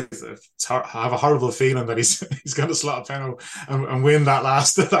 I think I have a horrible feeling that he's he's going to slot a penalty and win that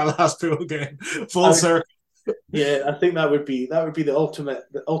last pool game full I, circle. yeah, I think that would be the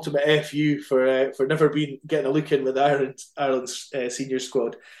ultimate fu for never being getting a look in with Ireland's senior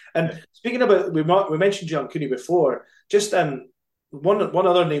squad. Yeah. And speaking about we mentioned John Cooney before, just one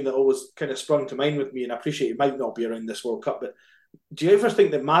other name that always kind of sprung to mind with me, and I appreciate he might not be around this World Cup, but do you ever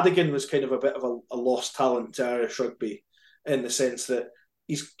think that Madigan was kind of a bit of a lost talent to Irish rugby in the sense that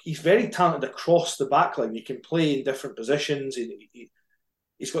he's very talented across the backline. He can play in different positions.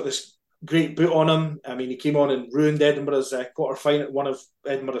 He's got this great boot on him. I mean, he came on and ruined Edinburgh's quarter final, one of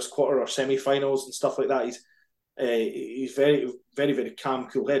Edinburgh's quarter or semi-finals and stuff like that. He's very, very, very calm,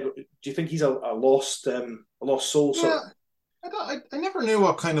 cool head. Do you think he's a lost soul sort Yeah, of? I never knew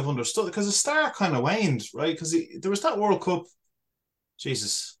what kind of understood because the star kind of waned, right? Because there was that World Cup.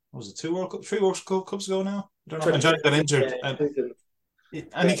 Jesus, what was it 3 World Cups ago now? I don't know. And Johnny got injured, Yeah,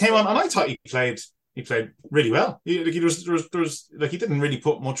 and he came on, and I thought he played really well. Like there was like he didn't really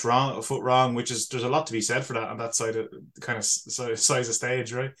put much wrong a foot wrong, which is there's a lot to be said for that on that side of kind of size of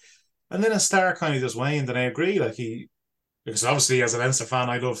stage, right? And then a star kind of just waned, and I agree. Like because obviously as a Leinster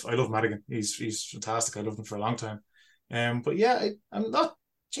fan, I love Madigan. He's fantastic. I loved him for a long time. But yeah, I'm not.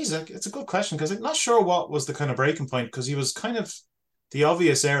 Geez, like, it's a good question because I'm not sure what was the kind of breaking point because he was kind of the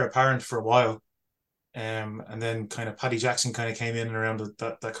obvious heir apparent for a while. And then kind of Paddy Jackson kind of came in and around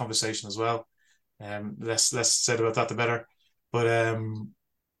that conversation as well. Less said about that, the better. But and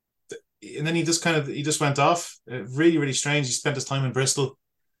then he just went off. Really, really strange. He spent his time in Bristol,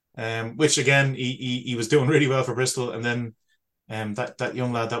 which again he was doing really well for Bristol. And then that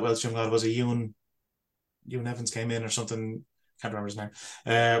young lad, that Welsh young lad, was a Ewan Evans came in or something. Can't remember his name.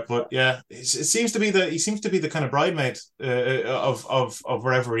 But yeah, it seems to be the kind of bridesmaid of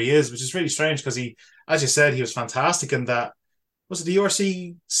wherever he is, which is really strange because as you said, he was fantastic in that. Was it the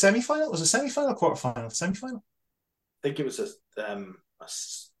URC semi-final? Was it semi-final, quarter-final, semi-final? I think it was I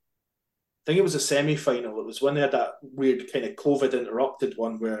think it was a semi-final. It was when they had that weird kind of COVID interrupted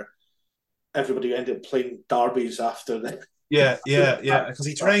one where everybody ended up playing derbies after the. Yeah, yeah, yeah. Because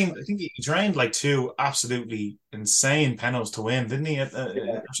he trained, I think he trained like two absolutely insane penalties to win, didn't he? Yeah,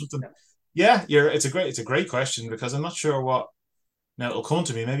 Or something. Yeah, it's a great question because I'm not sure what. Now it'll come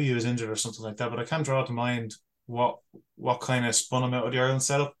to me. Maybe he was injured or something like that, but I can't draw to mind what kind of spun him out of the Ireland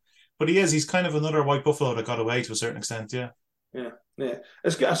setup. But he's kind of another white buffalo that got away to a certain extent. Yeah. yeah, yeah. I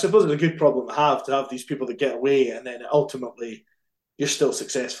suppose it's a good problem to have these people that get away and then ultimately you're still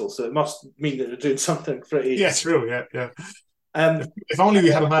successful. So it must mean that they're doing something pretty. Yeah, true. Yeah, yeah. If, Um, if only we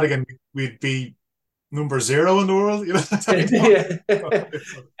had a Madigan, we'd be number 0 in the world.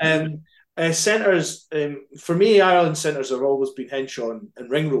 yeah. Centres, for me, Ireland centres have always been Henshaw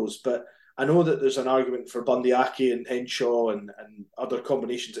and Ringrose, but I know that there's an argument for Bundyaki and Henshaw and other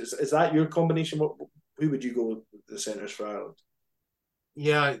combinations. Is that your combination? Who would you go with the centres for Ireland?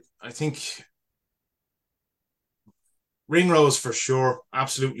 Yeah, I think Ringrose for sure,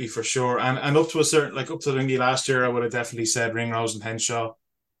 absolutely for sure, and up to a certain up to Ringy last year, I would have definitely said Ringrose and Henshaw.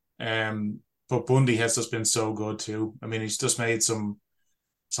 But Bundy has just been so good too. I mean, he's just made some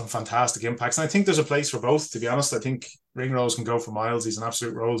fantastic impacts, and I think there's a place for both. To be honest, I think Ringrose can go for miles. He's an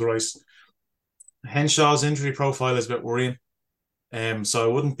absolute Rolls Royce. Henshaw's injury profile is a bit worrying, so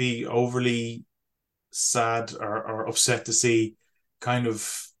I wouldn't be overly sad or upset to see kind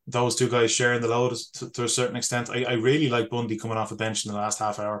of those two guys sharing the load to a certain extent. I really like Bundy coming off the bench in the last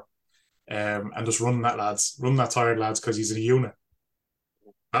half hour, and just running that tired lads because he's a unit,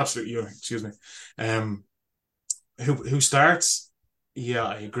 absolute unit. Excuse me. Who starts? Yeah,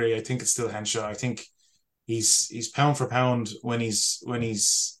 I agree. I think it's still Henshaw. I think he's pound for pound when he's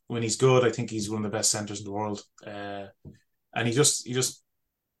good. I think he's one of the best centers in the world. And he just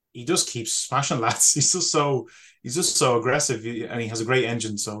keeps smashing lads. He's just so aggressive, and he has a great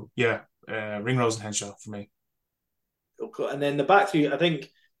engine. So yeah, Ringrose and Henshaw for me. Okay. And then the back three, I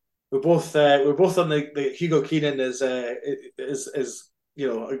think we're both on the Hugo Keenan is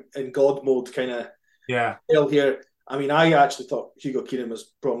in God mode kind of Yeah, tale here. I mean, I actually thought Hugo Keenan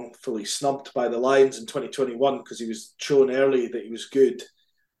was wrongfully snubbed by the Lions in 2021 because he was shown early that he was good.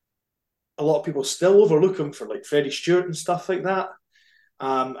 a lot of people still overlook him for like Freddie Stewart and stuff like that.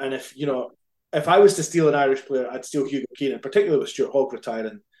 And if I was to steal an Irish player, I'd steal Hugo Keenan, particularly with Stuart Hogg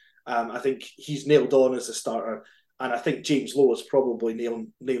retiring. I think he's nailed on as a starter, and I think James Lowe is probably nailed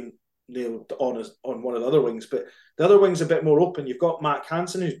on as on one of the other wings. But the other wing's a bit more open. You've got Matt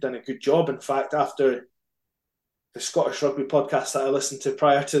Hansen, who's done a good job. In fact, after the Scottish Rugby podcast that I listened to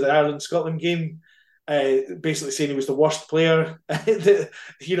prior to the Ireland Scotland game, basically saying he was the worst player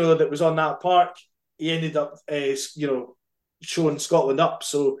that was on that park. He ended up showing Scotland up.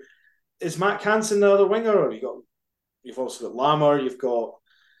 So is Matt Hansen the other winger, or you've also got Lammer, you've got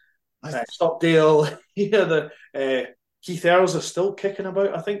Stockdale, Keith Earls is still kicking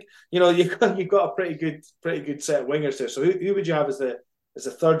about. I think you've got a pretty good set of wingers there. So who would you have as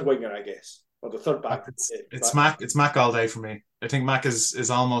the third winger, I guess, or the third back? It's Mac all day for me. I think Mac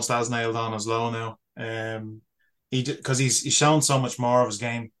is almost as nailed on as Lowe now. Because he's shown so much more of his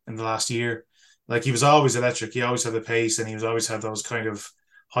game in the last year. Like, he was always electric. He always had the pace, and he always had those kind of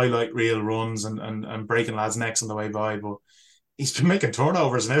highlight reel runs and breaking lads' necks on the way by. But he's been making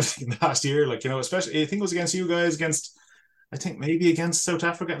turnovers and everything last year. Like, especially I think it was against you guys, I think maybe against South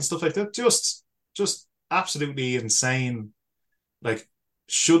Africa and stuff like that. Just absolutely insane. Like,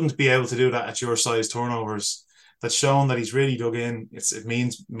 shouldn't be able to do that at your size turnovers. That's shown that he's really dug in. It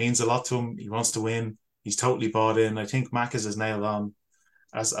means a lot to him. He wants to win. He's totally bought in. I think Mac is as nailed on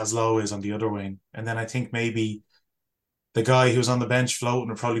as Lowe is on the other wing. And then I think maybe the guy who's on the bench floating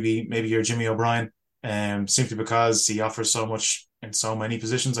would probably be maybe your Jimmy O'Brien, simply because he offers so much in so many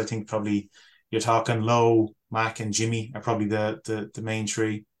positions. I think probably you're talking Lowe, Mac, and Jimmy are probably the main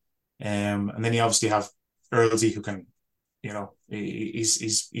three. And then you obviously have Earlsy, who can,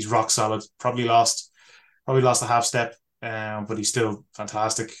 he's rock solid. Probably lost a half step, but he's still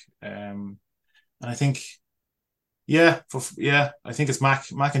fantastic. And I think, I think it's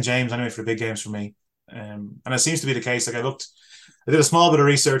Mac and James anyway for the big games for me. And it seems to be the case. Like, I did a small bit of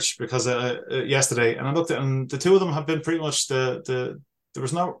research because yesterday, and I looked at, and the two of them have been pretty much there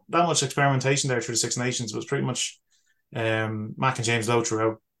was not that much experimentation there through the Six Nations. It was pretty much Mac and James Lowe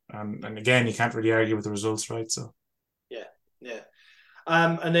throughout. And again, you can't really argue with the results, right? So yeah.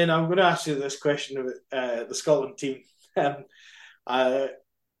 And then I'm going to ask you this question about the Scotland team.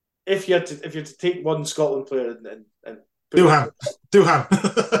 If you had to take one Scotland player and Doohan.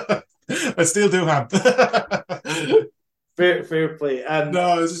 I still Doohan. fair play.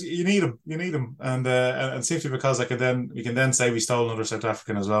 No, it's just, you need him, and simply because we can then say we stole another South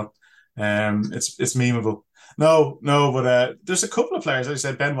African as well. It's memeable. No, but there's a couple of players. Like I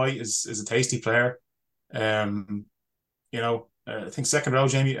said, Ben White is a tasty player. I think second row,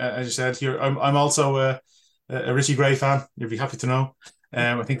 Jamie, as you said here. I'm also a Richie Gray fan. You'll be happy to know.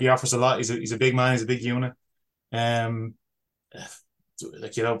 I think he offers a lot. He's a big man. He's a big unit.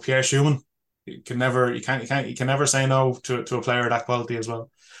 Pierre Schumann, you can never say no to a player of that quality as well.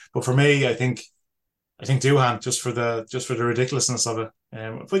 But for me, I think Doohan, just for the ridiculousness of it.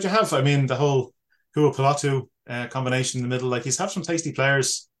 But you have, the whole Hua Pilatu combination in the middle. Like, he's have some tasty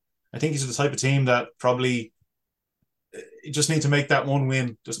players. I think he's the type of team that probably just need to make that one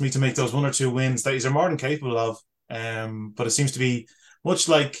win. Just need to make those one or two wins that he's more than capable of. But it seems to be much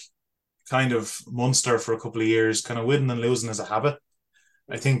like kind of Munster for a couple of years, kind of winning and losing as a habit.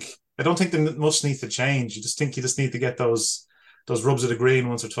 I don't think that much needs to change. You just need to get those rubs of the green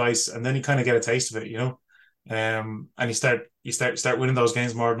once or twice, and then you kind of get a taste of it, and you start winning those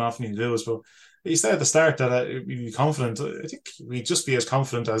games more than often you lose. But you said at the start that you'd be confident. I think we'd just be as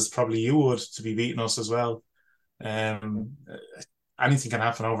confident as probably you would to be beating us as well. Anything can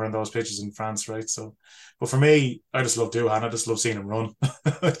happen over in those pitches in France, right? So, but for me, I just love Doohan. I just love seeing him run.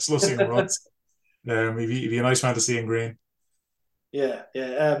 I just love seeing him run. He'd be a nice man to see in green. Yeah.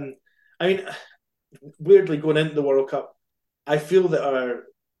 Weirdly, going into the World Cup, I feel more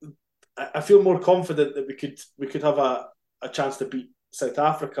confident that we could have a chance to beat South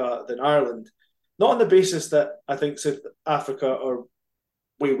Africa than Ireland. Not on the basis that I think South Africa are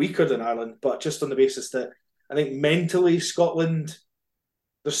way weaker than Ireland, but just on the basis that I think mentally Scotland,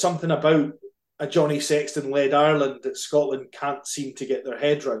 there's something about a Johnny Sexton-led Ireland that Scotland can't seem to get their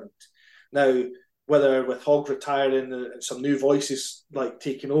head round. Now, whether with Hogg retiring and some new voices like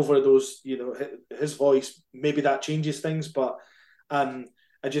taking over those, his voice, maybe that changes things. But I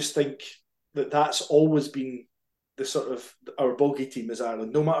just think that's always been the sort of our bogey team is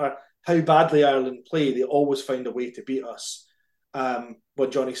Ireland. No matter how badly Ireland play, they always find a way to beat us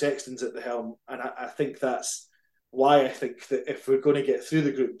when Johnny Sexton's at the helm. And I think that's why I think that if we're going to get through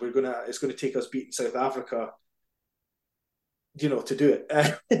the group, it's going to take us beating South Africa, to do it.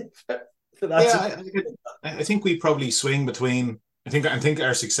 I think we probably swing between I think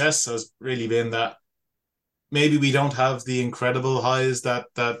our success has really been that maybe we don't have the incredible highs that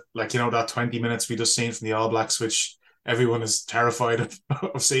like that 20 minutes we just seen from the All Blacks, which everyone is terrified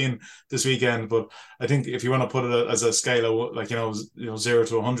of seeing this weekend. But I think if you want to put it as a scale of like 0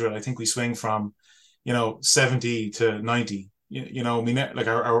 to 100, I think we swing from 70 to 90. We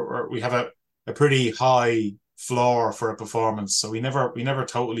like we have a pretty high floor for a performance, so we never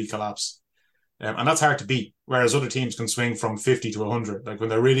totally collapse. And that's hard to beat. Whereas other teams can swing from 50 to 100. Like when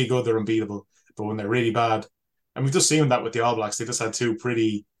they're really good, they're unbeatable. But when they're really bad, and we've just seen that with the All Blacks, they just had two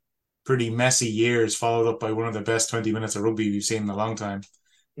pretty messy years, followed up by one of the best 20 minutes of rugby we've seen in a long time.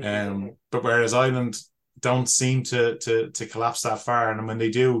 But whereas Ireland don't seem to collapse that far, and when they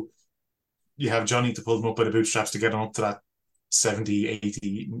do, you have Johnny to pull them up by the bootstraps to get them up to that 70,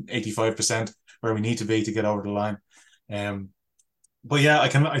 80, 85% where we need to be to get over the line. But yeah, I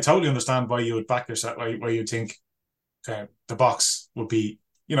totally understand why you would back yourself, why you'd think the box would be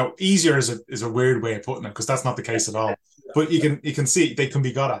easier is a weird way of putting it, because that's not the case at all. But you can see they can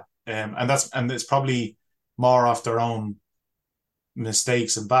be got at, and it's probably more off their own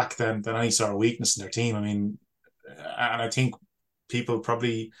mistakes and back than any sort of weakness in their team. I mean, and I think people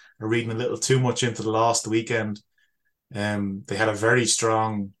probably are reading a little too much into the loss the weekend. They had a very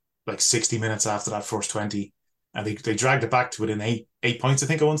strong 60 minutes after that first 20, and they dragged it back to within eight points, I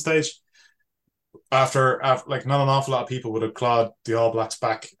think, at one stage. After not an awful lot of people would have clawed the All Blacks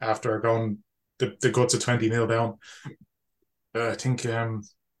back after going the guts of 20-0 down. I think they're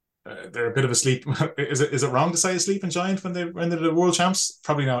a bit of a sleep. Is it wrong to say a sleeping giant when they're the world champs?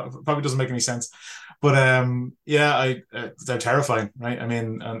 Probably not. Probably doesn't make any sense. But yeah, they're terrifying, right? I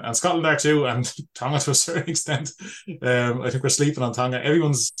mean, and Scotland are too, and Tonga to a certain extent. I think we're sleeping on Tonga.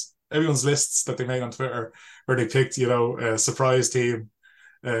 Everyone's lists that they made on Twitter where they picked, a surprise team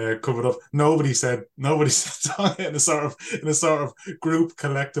covered up. Nobody said Tonga in a sort of group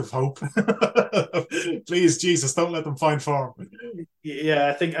collective hope. Please, Jesus, don't let them find form. Yeah,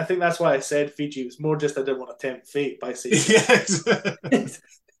 I think that's why I said Fiji. It was more just I didn't want to tempt fate by saying Yes.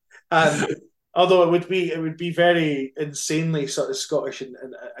 And although it would be very insanely sort of Scottish and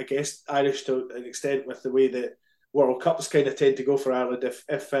I guess Irish to an extent with the way that World Cups kind of tend to go for Ireland.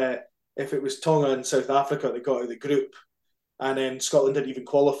 If it was Tonga and South Africa that got out of the group, and then Scotland didn't even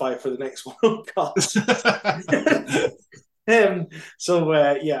qualify for the next World Cup.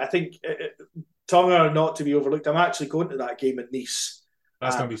 Yeah, I think Tonga are not to be overlooked. I'm actually going to that game in Nice.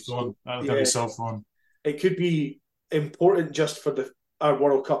 That's going to be fun. That's going to be so fun. It could be important just for our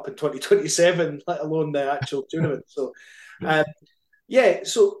World Cup in 2027, let alone the actual tournament. So,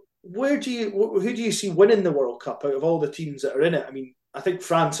 so who do you see winning the World Cup out of all the teams that are in it? I mean, I think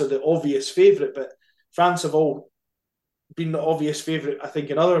France are the obvious favourite, but France have all been the obvious favourite, I think,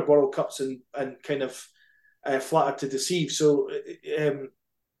 in other World Cups and kind of flattered to deceive. So,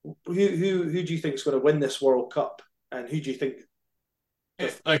 who do you think is going to win this World Cup, and who do you think the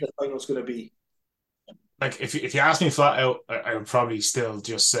final is going to be? Like, if you ask me flat out, I would probably still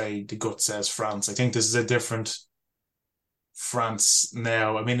just say the gut says France. I think this is a different France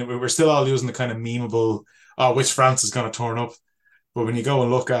now. I mean, we're still all using the kind of memeable, which France is going to turn up. But when you go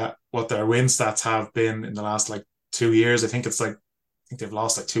and look at what their win stats have been in the last 2 years, I think they've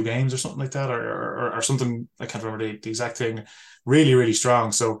lost 2 games or something like that, or something. I can't remember the exact thing. Really, really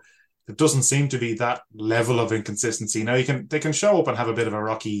strong. So it doesn't seem to be that level of inconsistency. Now they can show up and have a bit of a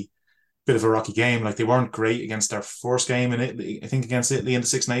rocky game. Like, they weren't great against their first game in Italy. I think against Italy in the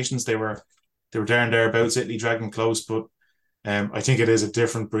Six Nations, they were there and thereabouts. Italy dragged them close, but I think it is a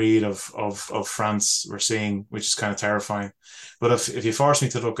different breed of France we're seeing, which is kind of terrifying. But if you force me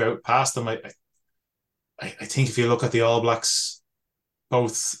to look out past them, I think if you look at the All Blacks,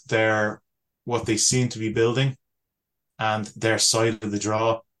 both what they seem to be building and their side of the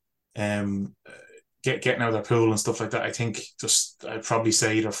draw, getting out of their pool and stuff like that, I think I'd probably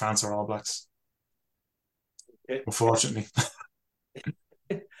say either France or All Blacks. Okay. Unfortunately.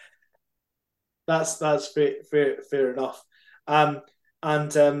 That's fair enough. And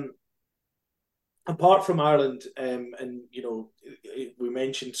apart from Ireland, and we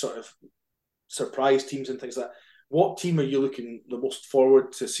mentioned sort of surprise teams and things like that. What team are you looking the most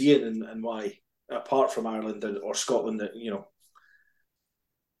forward to seeing, and why? Apart from Ireland or Scotland,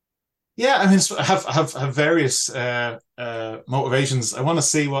 Yeah, I mean, I have various motivations. I want to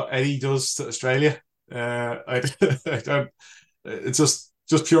see what Eddie does to Australia. I don't. It's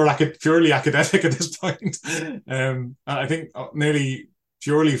just purely academic at this point. I think nearly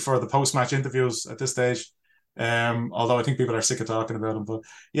purely for the post-match interviews at this stage. Although I think people are sick of talking about him, but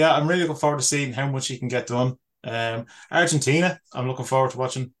yeah, I'm really looking forward to seeing how much he can get done. Argentina, I'm looking forward to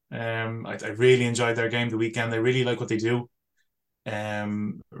watching. I really enjoyed their game the weekend. I really like what they do.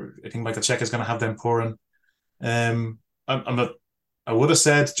 I think Michael Cheika is going to have them pouring. Um, I would have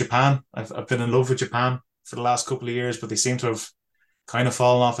said Japan. I've been in love with Japan for the last couple of years, but they seem to have kind of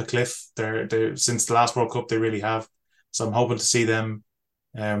fallen off a cliff. They're since the last World Cup, they really have. So I'm hoping to see them.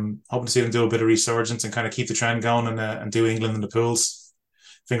 Hoping to see them do a bit of resurgence and kind of keep the trend going and do England in the pools.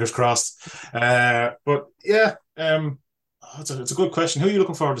 Fingers crossed. But yeah, it's a good question. Who are you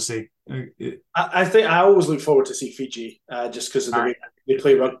looking forward to see? I think I always look forward to see Fiji, just because of the way they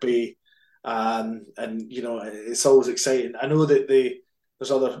play rugby, and it's always exciting. I know that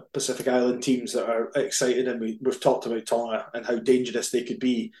there's other Pacific Island teams that are excited, and we've talked about Tonga and how dangerous they could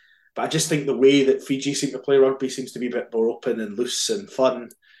be. But I just think the way that Fiji seem to play rugby seems to be a bit more open and loose and fun.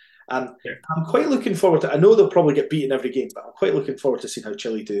 And Yeah. I'm quite looking forward to. I know they'll probably get beaten every game, but I'm quite looking forward to seeing how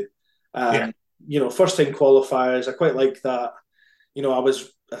Chile do. Yeah. Um, First time qualifiers. I quite like that.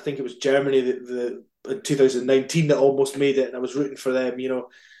 I think it was Germany that in 2019 that almost made it, and I was rooting for them. You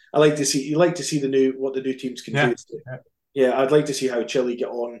like to see what the new teams can Yeah. do. Yeah, I'd like to see how Chile get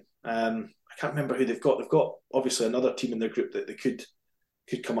on. I can't remember who they've got. They've got obviously another team in their group that they could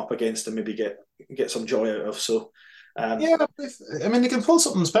come up against and maybe get some joy out of. So, Yeah, I mean, they can pull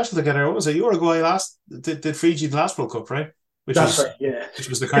something special together. What was it? Uruguay did Fiji the last World Cup, right? Which that's was right. Yeah, which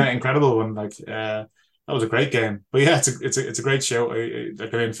was the kind of incredible one. Like, that was a great game. But yeah, it's a great show.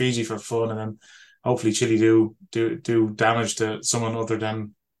 Like, they're in Fiji for fun, and then hopefully Chile do damage to someone other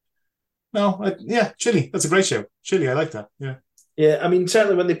than no. Yeah, Chile. That's a great show. Chile, I like that. Yeah, yeah. I mean,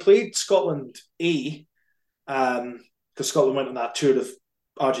 certainly when they played Scotland A, because Scotland went on that tour of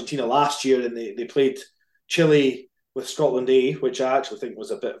Argentina last year, and they played Chile with Scotland A, which I actually think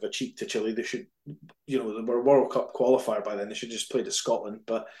was a bit of a cheat to Chile. They should, they were a World Cup qualifier by then. They should just play to Scotland,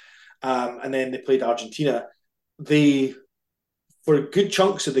 but and then they played Argentina. They, for good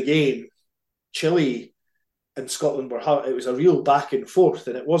chunks of the game, Chile and Scotland it was a real back and forth,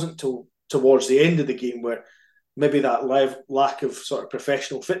 and it wasn't till towards the end of the game where maybe that lack of sort of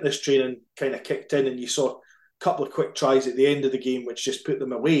professional fitness training kind of kicked in, and you saw a couple of quick tries at the end of the game, which just put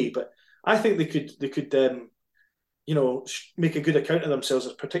them away. But I think they could make a good account of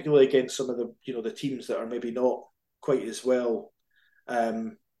themselves, particularly against some of the teams that are maybe not quite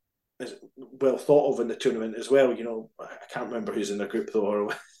um, as well thought of in the tournament as well. I can't remember who's in the group though,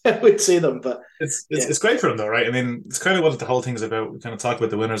 or I would say them, but it's it's yeah, it's great for them though, right? I mean, it's kind of what the whole thing is about. We kind of talk about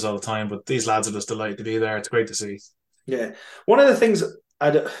the winners all the time, but these lads are just delighted to be there. It's great to see. yeah. One of the things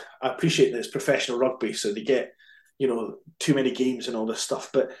I appreciate is professional rugby, so they get too many games and all this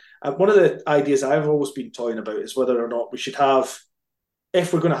stuff. But one of the ideas I've always been toying about is whether or not we should have,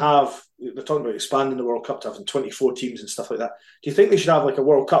 if we're going to have, they're talking about expanding the World Cup to having 24 teams and stuff like that. Do you think they should have like a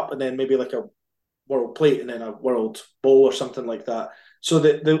World Cup and then maybe like a World Plate and then a World Bowl or something like that? So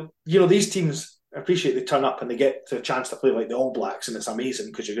that these teams, I appreciate they turn up and they get to a chance to play like the All Blacks, and it's amazing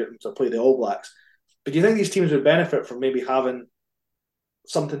because you get them to play the All Blacks. But do you think these teams would benefit from maybe having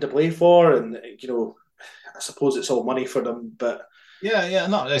something to play for? And I suppose it's all money for them, but Yeah, yeah.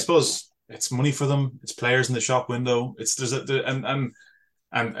 No, I suppose it's money for them. It's players in the shop window. It's there's a there, and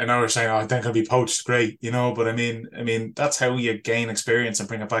now we're saying, oh, I think I'll be poached. Great, but I mean, that's how you gain experience and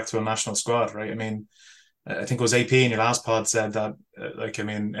bring it back to a national squad, right? I mean, I think it was AP in your last pod said that, like, I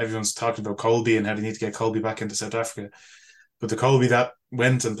mean, everyone's talking about Colby and how they need to get Colby back into South Africa, but the Colby that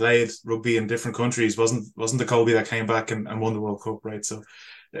went and played rugby in different countries wasn't the Colby that came back and won the World Cup, right? So,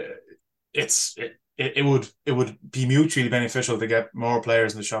 uh, it would be mutually beneficial to get more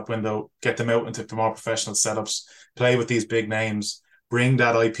players in the shop window, get them out into the more professional setups, play with these big names, bring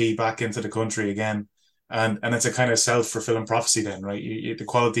that IP back into the country again. And it's a kind of self-fulfilling prophecy then, right? The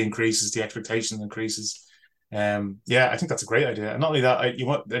quality increases, the expectation increases. Yeah, I think that's a great idea. And not only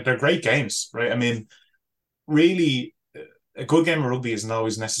that, they're great games, right? I mean, really, a good game of rugby isn't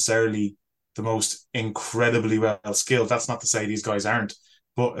always necessarily the most incredibly well skilled. That's not to say these guys aren't,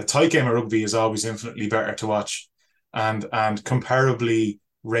 but a tight game of rugby is always infinitely better to watch, and comparably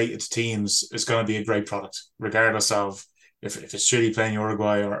rated teams is going to be a great product, regardless of if it's Chile playing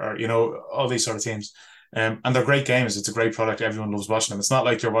Uruguay or all these sort of teams. And they're great games. It's a great product. Everyone loves watching them. It's not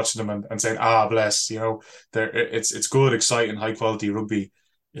like you're watching them and saying, "Ah, bless." It's good, exciting, high quality rugby.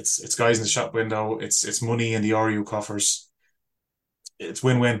 It's guys in the shop window. It's money in the RU coffers. It's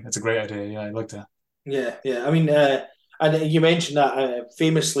win-win. It's a great idea. Yeah, I like that. yeah, yeah. I mean, and you mentioned that I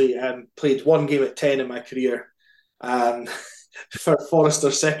famously played one game at 10 in my career, um, for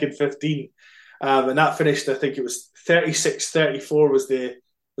Forrester's second 15, and that finished. I think it was 36-34 was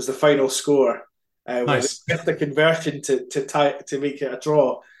the final score, where they Nice. kept the conversion to tie to make it a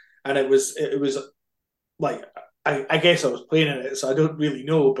draw, and it was like I guess I was playing in it, so I don't really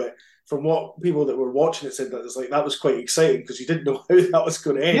know, but from what people that were watching it said, that it's like that was quite exciting because you didn't know how that was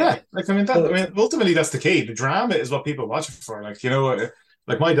going to end. Yeah, like ultimately that's the key. The drama is what people watch it for. Like,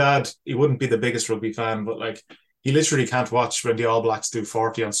 like my dad, he wouldn't be the biggest rugby fan, but like he literally can't watch when the All Blacks do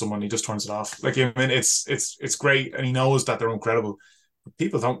 40 on someone. He just turns it off. Like, it's great, and he knows that they're incredible. But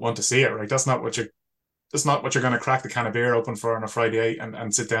people don't want to see it, right? That's not what you're going to crack the can of beer open for on a Friday night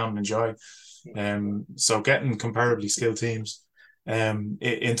and sit down and enjoy. So getting comparably skilled teams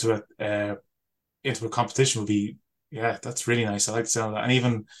into a competition would be, yeah, that's really nice. I like the sound of that. And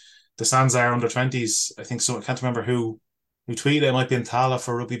even the Sanzar under 20s, I think so. I can't remember who tweeted. It might be in Tala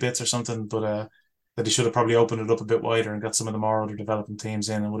for Rugby Bits or something, but that he should have probably opened it up a bit wider and got some of the more other developing teams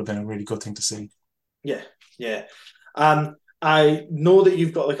in. It would have been a really good thing to see. Yeah, yeah. I know that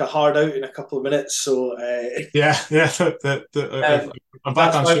you've got like a hard out in a couple of minutes, so yeah. I'm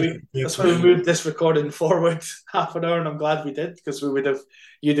back on shift. That's why we moved this recording forward half an hour, and I'm glad we did because you'd have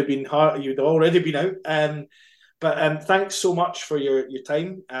already been out. But thanks so much for your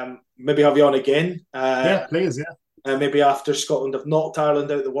time. Maybe have you on again. Yeah, please, yeah. Maybe after Scotland have knocked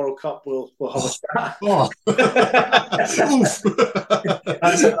Ireland out of the World Cup, we'll have a chat. Oh.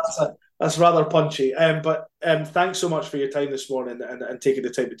 That's rather punchy. But thanks so much for your time this morning and taking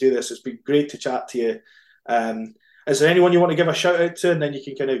the time to do this. It's been great to chat to you. Is there anyone you want to give a shout out to, and then you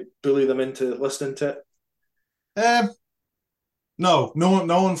can kind of bully them into listening to it? No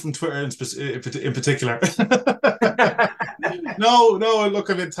one from Twitter in particular. No. Look,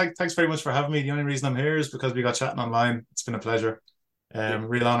 I mean, thanks very much for having me. The only reason I'm here is because we got chatting online. It's been a pleasure.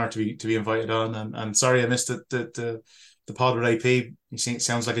 Real honor to be invited on, and sorry I missed the pod with AP. He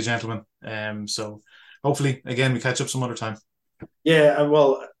sounds like a gentleman. So hopefully again we catch up some other time. Yeah,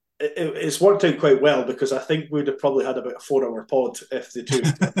 well, it's worked out quite well because I think we'd have probably had about a 4-hour pod if the two.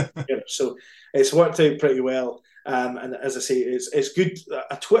 So it's worked out pretty well. And as I say, it's good.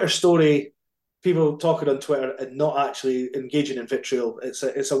 A Twitter story, people talking on Twitter and not actually engaging in vitriol.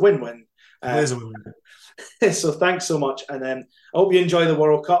 It's a win-win. It is a win-win. So thanks so much, and I hope you enjoy the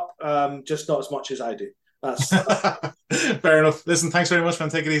World Cup. Just not as much as I do. That's fair enough. Listen, thanks very much, man.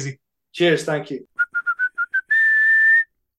 Take it easy. Cheers. Thank you.